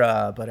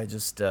whatever. But I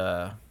just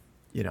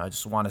I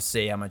just want to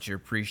say how much you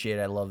appreciate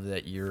it. I love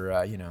that you're,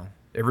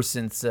 ever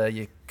since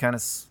you kind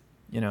of,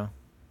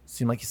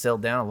 seem like you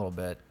settled down a little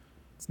bit.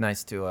 It's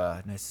nice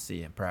to see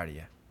you. I'm proud of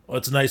you. Well,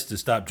 it's nice to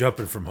stop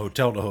jumping from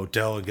hotel to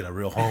hotel and get a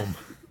real home.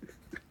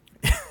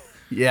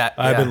 Yeah.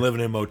 I've been living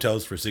in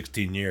motels for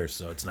 16 years,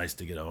 so it's nice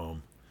to get a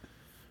home.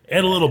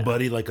 And a little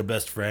buddy, like a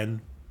best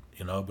friend,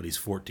 but he's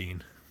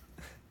 14.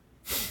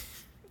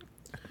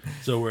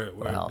 So we're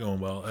going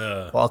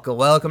well.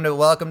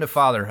 Welcome to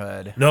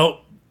fatherhood.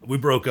 No, we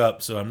broke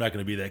up, so I'm not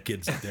going to be that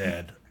kid's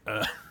dad.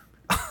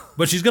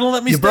 But she's going to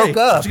let me stay. Broke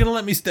up. She's going to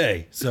let me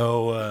stay.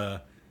 So,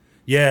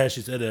 yeah,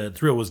 she said a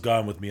thrill was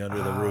gone with me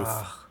under the roof.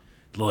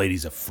 The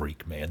lady's a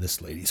freak, man.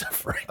 This lady's a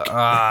freak.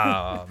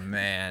 Oh,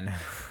 man.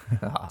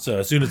 So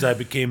as soon as I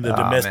became the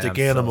domestic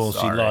man, animal, so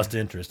she sorry. lost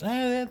interest.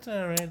 That's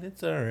all right.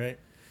 It's all right.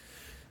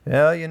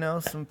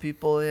 Well, some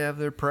people they have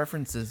their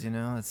preferences.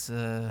 It's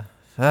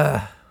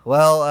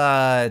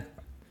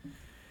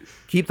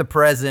keep the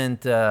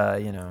present.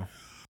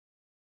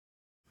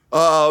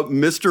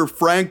 Mr.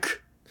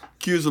 Frank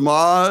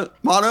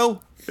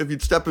Cusimano, if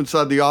you'd step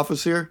inside the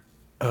office here.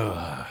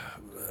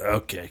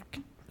 Okay.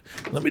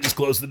 Let me just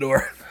close the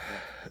door.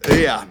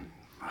 Yeah,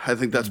 I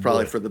think that's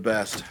probably for the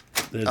best.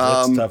 That's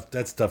tough.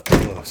 That's tough to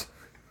close.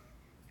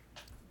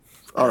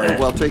 All right,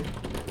 well,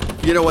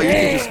 you know what?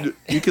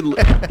 You can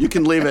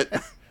leave it.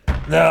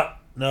 No.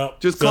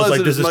 Just feels close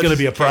like it this as is much going to as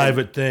be you a can.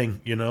 private thing.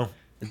 I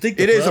think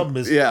the It is. problem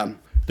is Yeah.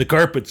 the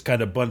carpet's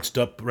kind of bunched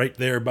up right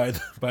there by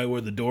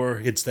where the door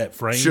hits that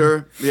frame.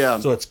 Sure. Yeah.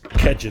 So it's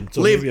catching. So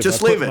Leave- maybe if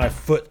just I put leave it. My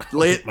foot,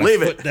 Leave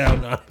foot it.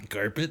 down on the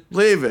carpet,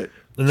 Leave it.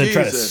 and then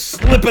try to Jesus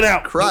slip it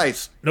out.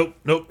 Christ. Nope.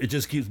 It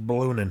just keeps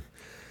ballooning.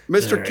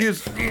 Mr.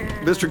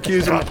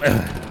 Cusimano.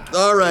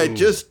 All right,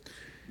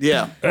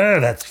 yeah.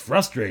 That's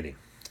frustrating.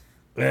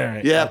 All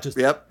right. Yep.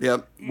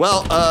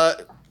 Well,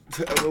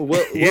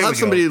 we'll Here we have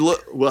somebody go.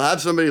 look. We'll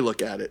have somebody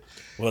look at it.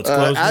 Well, it's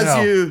closed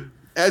now.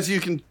 As you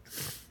can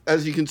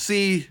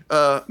see,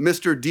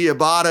 Mr.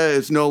 Diabata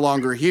is no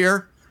longer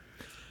here.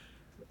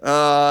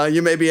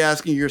 You may be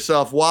asking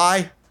yourself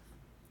why.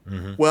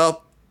 Mm-hmm.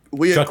 Well,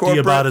 we Chuck at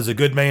corporate. Diabata is a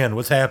good man.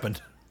 What's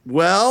happened?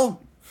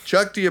 Well,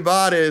 Chuck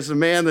Diabata is a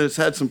man that has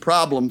had some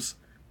problems,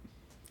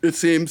 it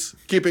seems,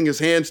 keeping his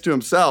hands to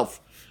himself.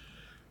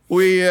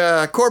 We,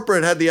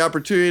 corporate, had the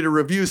opportunity to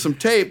review some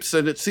tapes,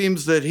 and it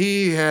seems that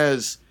he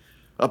has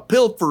a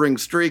pilfering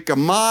streak a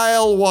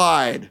mile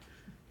wide.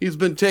 He's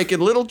been taking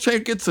little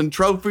trinkets and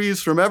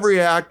trophies from every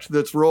act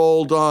that's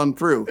rolled on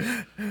through.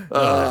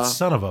 That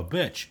son of a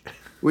bitch.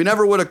 We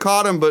never would have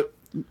caught him, but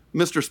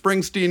Mr.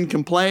 Springsteen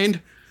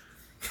complained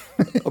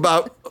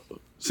about...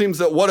 Seems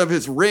that one of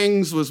his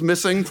rings was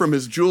missing from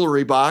his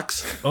jewelry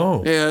box.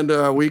 Oh.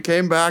 And we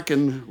came back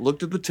and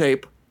looked at the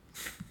tape.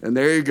 And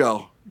there you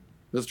go.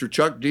 Mr.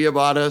 Chuck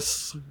Diabata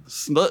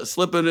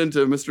slipping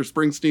into Mr.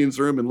 Springsteen's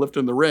room and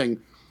lifting the ring,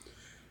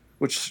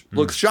 which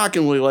looks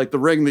shockingly like the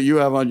ring that you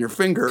have on your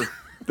finger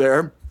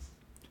there.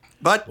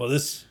 But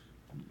this.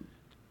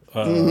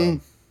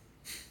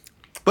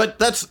 but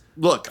that's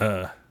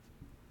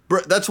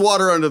that's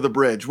water under the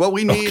bridge. What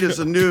we need is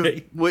a new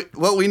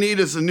what we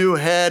need is a new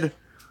head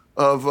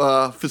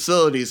of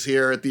facilities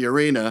here at the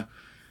arena.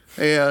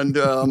 And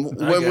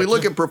when we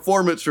look at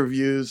performance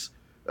reviews,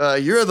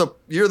 you're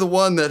the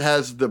one that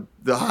has the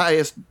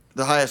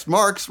highest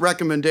marks,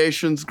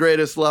 recommendations,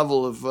 greatest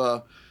level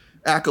of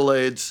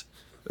accolades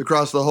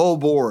across the whole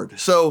board.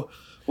 So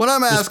what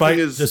I'm asking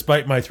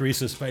despite my 3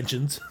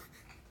 suspensions.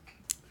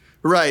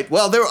 Right.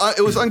 Well,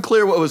 it was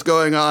unclear what was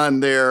going on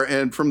there,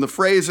 and from the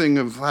phrasing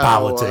of how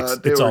Politics.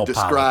 they It's were all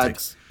described,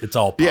 politics. It's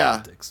all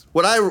politics. Yeah.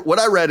 What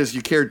I read is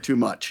you cared too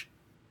much.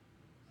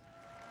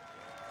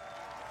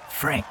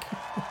 Frank,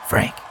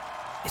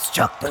 it's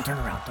Chuck. Don't turn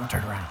around. I'm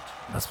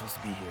not supposed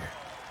to be here.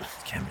 There's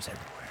cameras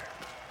everywhere.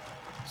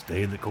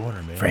 Stay in the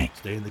corner, man. Frank.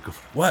 Stay in the corner.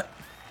 What?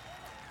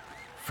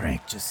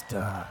 Frank, just,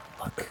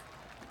 look.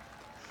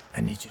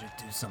 I need you to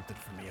do something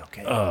for me,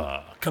 okay?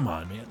 Come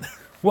on, man.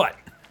 What?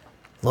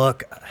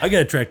 Look. I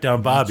gotta track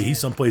down Bobby. He's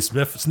someplace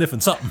sniffing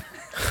something.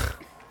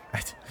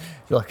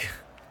 Look.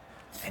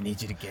 I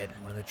need you to get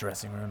in one of the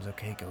dressing rooms,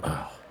 okay? Go.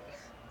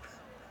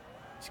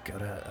 Just go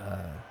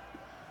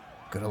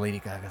to Lady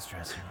Gaga's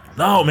dressing room.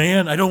 No,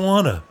 man, I don't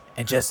wanna.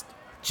 And just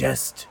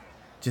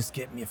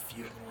get me a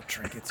few little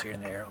trinkets here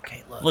and there,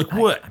 okay? Look. Like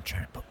what? I'm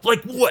trying to put.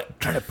 Like what?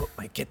 Trying to put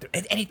my kid through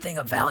anything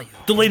of value.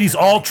 The lady's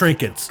all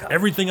trinkets.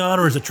 Everything on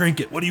her is a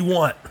trinket. What do you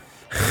want?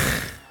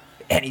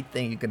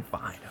 Anything you can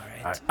find,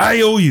 all right? I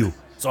owe you,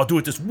 so I'll do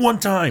it this one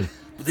time.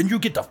 But then you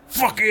get the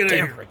fuck out of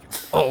here.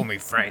 Owe me,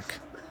 Frank.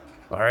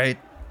 All right.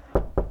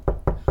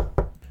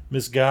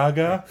 Miss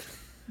Gaga.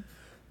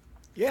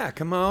 Yeah,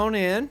 come on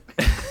in.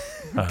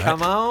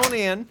 Come on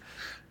in.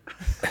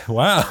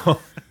 Wow.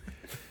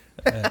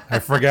 I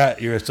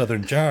forgot you're a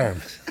Southern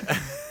Charm.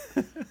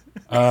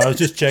 I was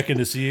just checking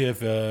to see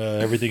if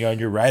everything on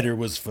your rider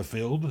was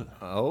fulfilled.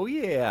 Oh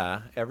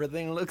yeah,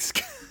 everything looks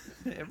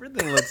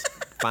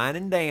fine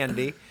and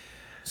dandy.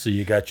 So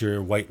you got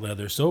your white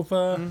leather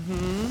sofa.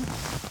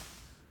 Mm-hmm.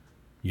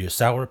 Your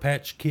Sour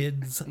Patch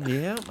Kids.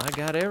 Yeah, I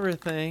got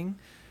everything.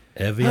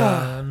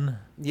 Evian.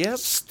 Yep.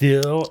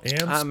 Still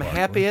and I'm sparkling.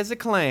 happy as a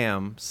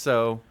clam.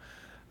 So,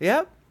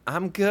 yep,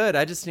 I'm good.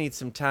 I just need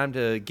some time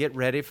to get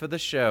ready for the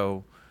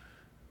show.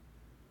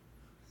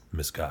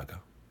 Miss Gaga.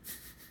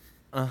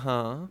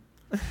 Uh-huh.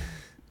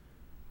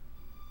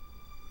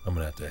 I'm going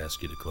to have to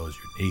ask you to close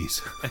your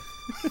knees.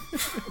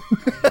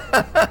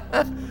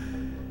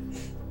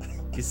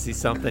 You see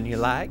something you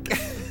like?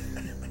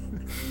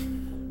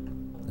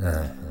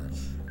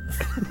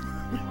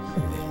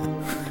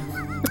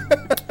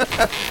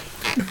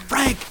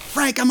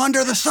 Frank, I'm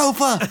under the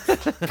sofa.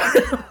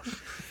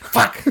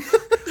 Fuck.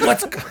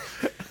 What's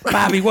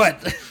Bobby?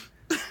 What?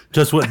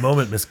 Just what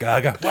moment, Miss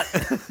Gaga?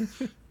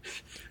 What?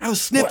 I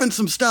was sniffing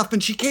some stuff,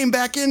 and she came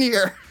back in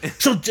here.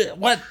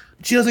 What?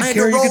 She doesn't I had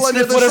care. to You roll can under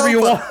sniff the whatever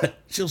you sofa.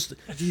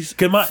 want.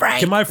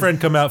 Can my friend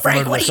come out from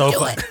Frank, under what the are you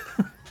sofa?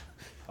 doing?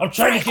 I'm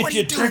trying Frank, to what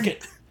get you are a you doing?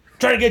 trinket.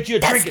 Trying to get you a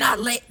That's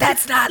trinket.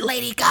 That's not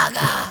Lady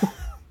Gaga.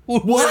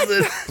 What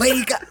is this?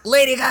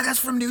 Lady Gaga's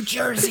from New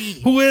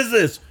Jersey. Who is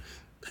this?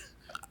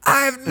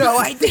 I have no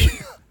idea.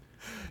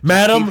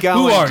 Madam, Keep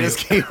going. who are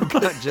Just you?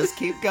 just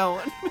keep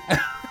going.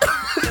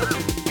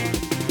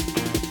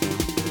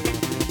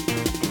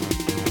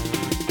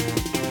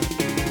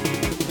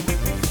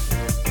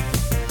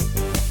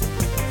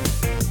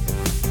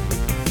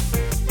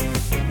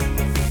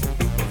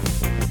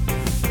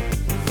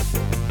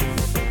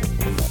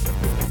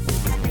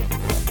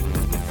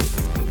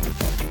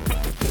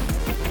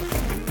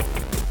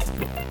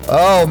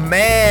 Oh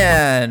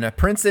man,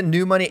 Princeton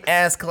New Money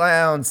Ass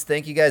Clowns.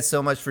 Thank you guys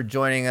so much for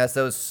joining us.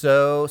 That was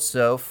so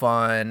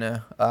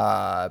fun.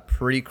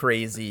 Pretty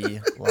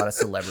crazy. A lot of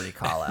celebrity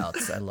call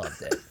outs. I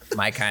loved it.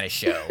 My kind of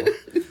show.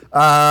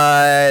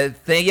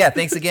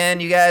 Thanks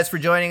again, you guys, for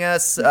joining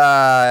us.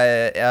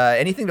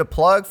 Anything to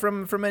plug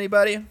from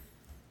anybody?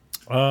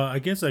 I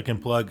guess I can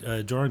plug,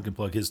 Jordan can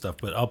plug his stuff,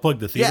 but I'll plug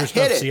the theater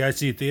stuff, hit it.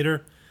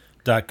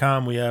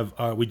 CICtheater.com.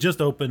 We just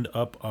opened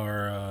up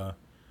our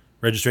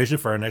registration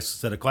for our next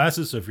set of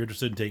classes. So if you're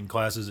interested in taking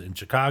classes in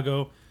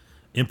Chicago,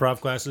 improv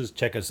classes,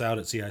 check us out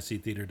at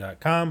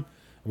CICtheater.com.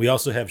 We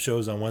also have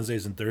shows on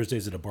Wednesdays and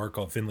Thursdays at a bar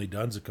called Finley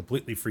Dunn's, a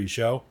completely free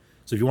show.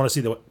 So if you want to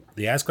see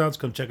the Ass Clowns,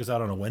 come check us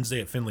out on a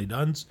Wednesday at Finley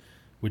Dunn's,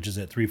 which is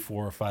at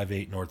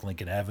 3458 North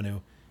Lincoln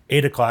Avenue.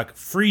 8 o'clock,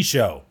 free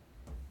show.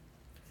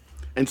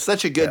 And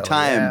such a good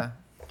time. Yeah.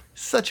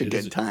 Such a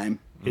good time.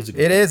 It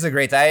is a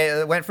great time.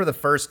 I went for the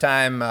first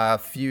time I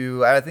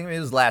think it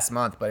was last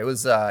month, but it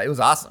was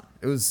awesome.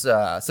 It was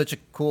such a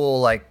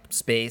cool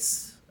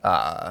space.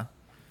 Yeah.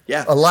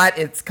 A lot.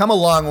 It's come a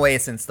long way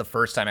since the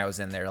first time I was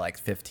in there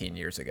 15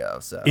 years ago.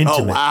 So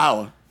Intimate. Oh,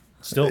 wow.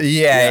 Still a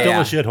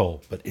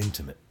shithole, but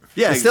intimate.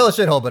 Yeah. it's still a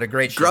shithole, but a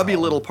great grubby shithole.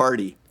 little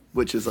party,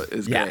 which is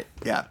Yeah. great.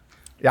 Yeah.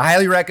 Yeah, I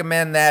highly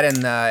recommend that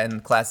in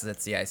classes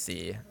at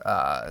CIC.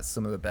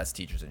 Some of the best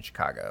teachers in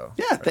Chicago.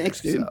 Yeah, thanks,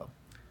 dude. So,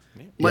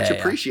 Much Yeah.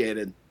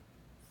 appreciated.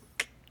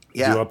 Do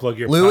Yeah. you want to plug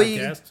your Louis?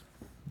 podcast,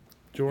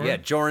 Jordan? Yeah,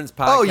 Jordan's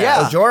podcast. Oh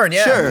yeah, Jordan,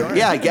 yeah, sure, Jordan.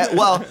 yeah.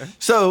 Well,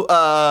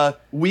 so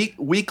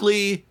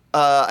weekly,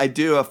 I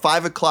do a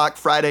 5 o'clock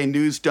Friday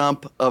news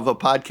dump of a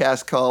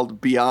podcast called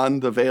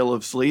Beyond the Veil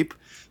of Sleep.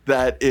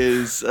 That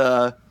is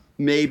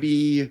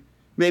maybe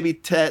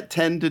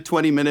 10 to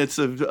 20 minutes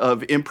of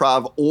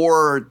improv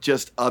or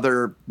just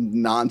other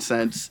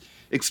nonsense,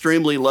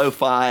 extremely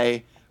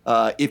lo-fi.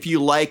 If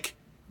you like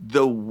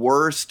the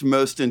worst,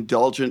 most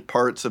indulgent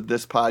parts of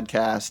this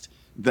podcast,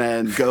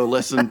 then go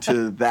listen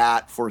to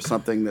that for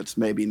something that's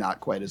maybe not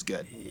quite as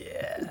good.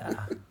 Yeah.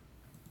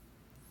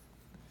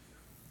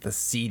 The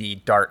seedy,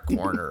 dark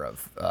corner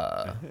of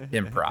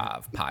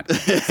improv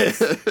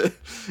podcast.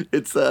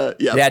 It's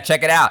yeah. Yeah,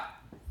 check it out.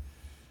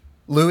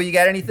 Louis, you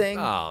got anything?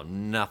 Oh,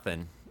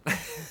 nothing.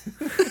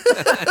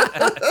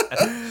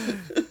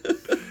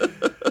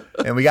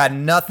 And we got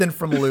nothing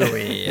from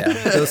Louis.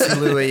 Go see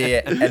Louis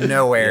at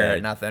nowhere,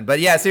 Yeah. nothing. But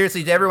yeah,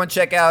 seriously, to everyone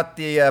check out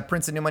the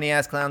Princeton New Money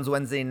Ass Clowns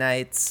Wednesday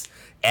nights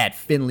at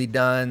Finley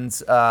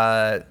Dunn's.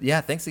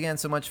 Yeah, thanks again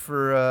so much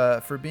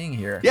for being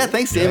here. Yeah,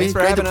 thanks, Davey. Thanks for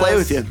Great to having play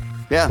us. with you.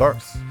 Yeah. Of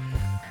course.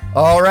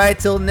 All right,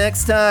 till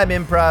next time,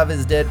 Improv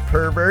is Dead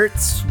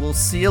perverts. We'll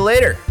see you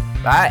later.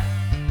 Bye.